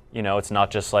adapt. You know, it's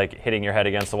not just like hitting your head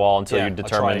against the wall until you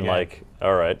determine like,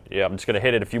 all right, I'm just gonna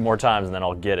hit it a few more times and then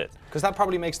I'll get it. Because that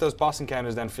probably makes those boss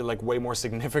encounters then feel like way more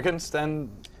significant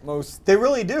than most. They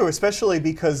really do, especially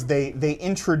because they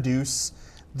introduce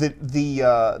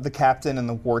the captain and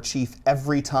the war chief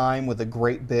every time with a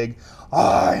great big,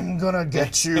 I'm gonna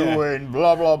get you and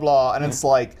blah blah blah, and it's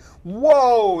like,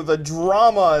 whoa, the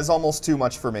drama is almost too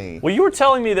much for me. Well, you were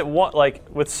telling me that like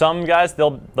with some guys,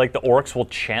 they'll like the orcs will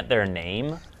chant their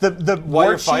name. The While war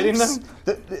you're fighting chiefs,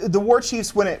 them? The war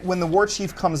chiefs, when the war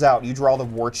chief comes out, you draw the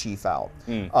war chief out.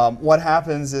 What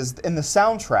happens is in the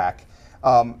soundtrack,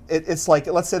 it's like,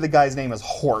 let's say the guy's name is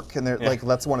Hork, and they're like,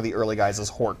 that's one of the early guys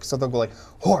is Hork. So they'll go like,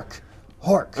 Hork,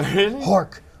 Hork,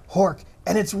 Hork, Hork.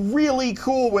 And it's really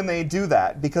cool when they do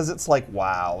that, because it's like,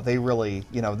 wow, they really,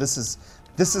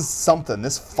 this is something.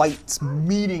 This fight's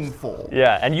meaningful.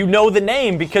 Yeah, and you know the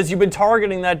name because you've been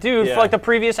targeting that dude for like the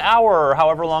previous hour or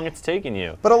however long it's taken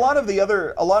you. But a lot of the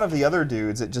other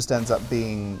dudes, it just ends up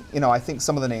being, I think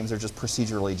some of the names are just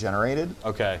procedurally generated.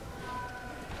 Okay.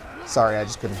 Sorry, I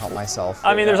just couldn't help myself.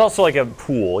 I mean, there's also like a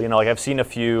pool. Like I've seen a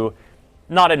few,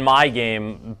 not in my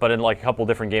game, but in like a couple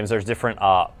different games. There's different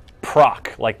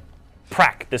proc, like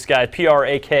Prak. This guy,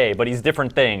 P-R-A-K, but he's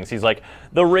different things. He's like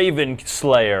the Raven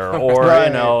Slayer, or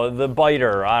the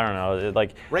Biter. I don't know.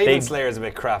 Like Raven Slayer is a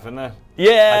bit crap, isn't it?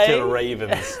 Yeah. I kill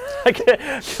ravens. I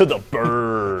kill the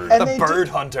bird. And the bird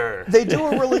hunter. They do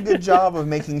a really good job of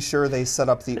making sure they set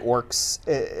up the orcs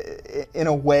in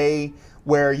a way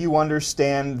where you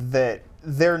understand that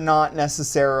they're not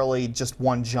necessarily just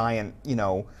one giant,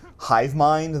 hive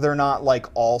mind. They're not like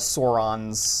all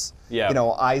Sauron's,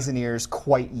 eyes and ears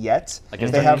quite yet.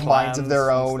 Like they have minds of their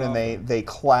own, and they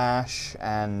clash,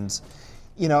 and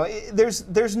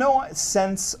there's no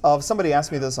sense of. Somebody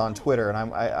asked me this on Twitter, and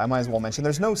I might as well mention.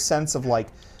 There's no sense of like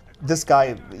this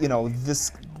guy,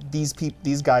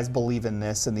 these guys believe in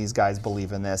this, and these guys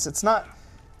believe in this. It's not.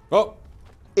 Oh.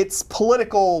 It's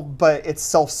political, but it's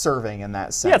self-serving in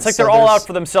that sense. Yeah, it's like they're all out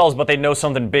for themselves, but they know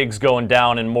something big's going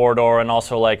down in Mordor, and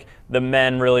also like the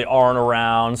men really aren't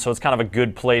around, so it's kind of a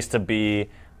good place to be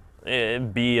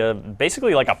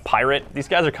basically like a pirate. These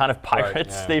guys are kind of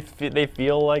pirates. Right, they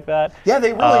feel like that. Yeah,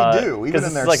 they really do. Even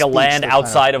in their like a land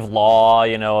outside of law,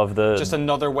 of the. Just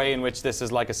another way in which this is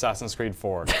like Assassin's Creed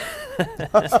 4.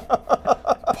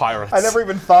 Pirates. I never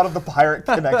even thought of the pirate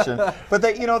connection, but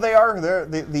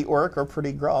the orc are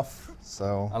pretty gruff.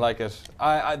 So I like it.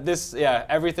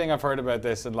 Everything I've heard about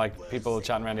this and like people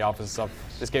chatting around the office and stuff.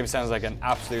 This game sounds like an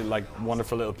absolute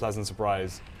wonderful little pleasant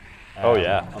surprise. Oh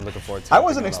yeah, I'm looking forward to it. I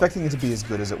wasn't expecting it to be as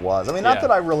good as it was. I mean, not that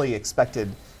I really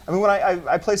expected. I mean, when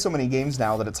I play so many games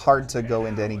now that it's hard to go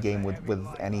into any game with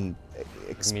any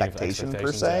expectation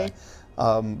per se.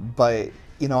 But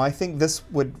you know, I think this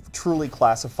would truly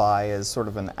classify as sort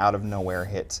of an out of nowhere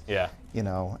hit. Yeah. You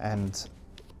know, and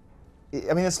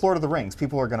I mean, it's Lord of the Rings.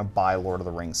 People are going to buy Lord of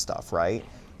the Rings stuff, right?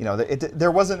 You know,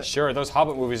 there wasn't. Sure, those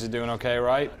Hobbit movies are doing okay,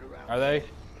 right? Are they?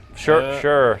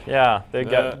 Sure. Yeah,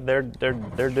 they're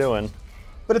doing.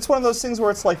 But it's one of those things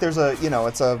where it's like there's a, you know,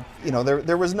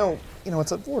 there was no, you know,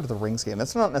 it's a Lord of the Rings game.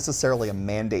 It's not necessarily a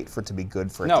mandate for it to be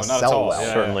good for it to sell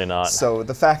well. Certainly not. So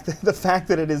the fact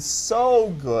that it is so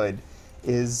good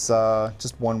is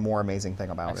just one more amazing thing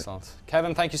about Excellent.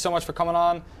 Kevin, thank you so much for coming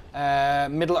on.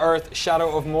 Middle Earth: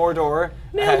 Shadow of Mordor.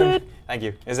 Thank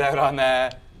you. Is out on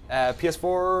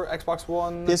PS4, Xbox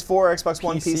One, PS4, Xbox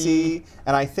One, PC,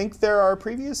 and I think there are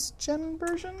previous gen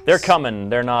versions. They're coming.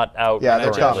 They're not out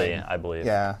they're currently, coming. I believe.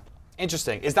 Yeah.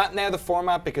 Interesting. Is that now the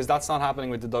format? Because that's not happening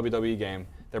with the WWE game.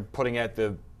 They're putting out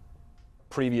the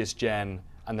previous gen,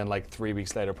 and then like 3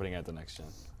 weeks later putting out the next gen.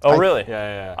 Oh, really?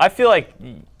 Yeah. I feel like,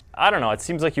 I don't know, it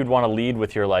seems like you'd want to lead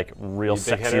with your like real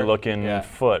sexy looking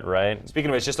foot, right?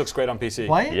 Speaking of which, it just looks great on PC.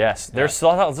 What? Yes, there's a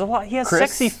lot. He has Chris,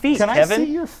 sexy feet, can Kevin. I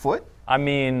see your foot? I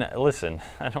mean, listen,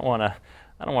 I don't want to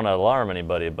alarm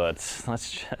anybody, but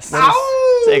let's just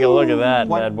take a look at that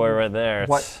bad boy right there.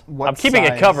 I'm keeping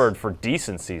it covered for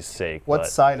decency's sake. What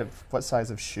size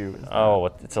of shoe is that? Oh,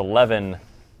 it's 11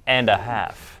 and a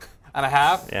half. And a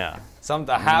half? Yeah.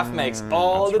 The half makes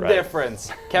all the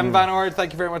difference. Kevin Van Ord,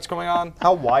 thank you very much for coming on.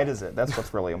 How wide is it? That's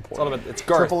what's really important. It's all about it's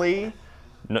girth. Triple E?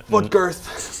 Foot girth.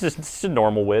 It's just a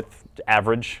normal width,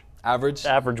 average.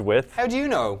 Average width. How do you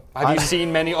know? Have you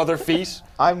seen many other feet?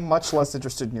 I'm much less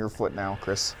interested in your foot now,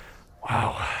 Chris.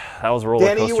 Wow, that was a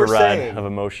roller coaster ride of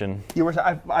emotion.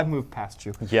 I've moved past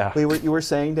you. Yeah. You were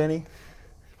saying, Danny?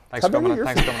 Thanks for coming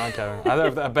on, Kevin.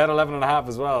 I bet 11 and a half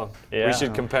as well. Yeah. We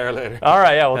should compare later. All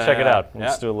right, yeah, we'll check it out.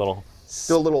 Let's do a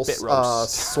little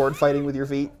sword fighting with your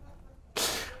feet.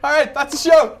 All right, that's the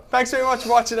show. Thanks very much for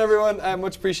watching, everyone.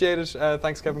 Much appreciated.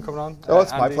 Thanks, Kevin, coming on. Oh,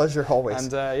 it's my Andy. pleasure,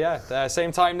 always. And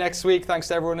same time next week. Thanks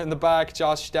to everyone in the back.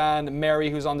 Josh, Dan, Mary,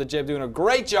 who's on the jib, doing a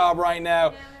great job right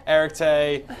now. Eric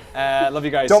Tay. Love you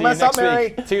guys. Don't See you mess up,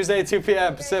 next week. Tuesday, 2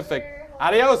 p.m. Pacific.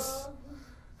 Adios.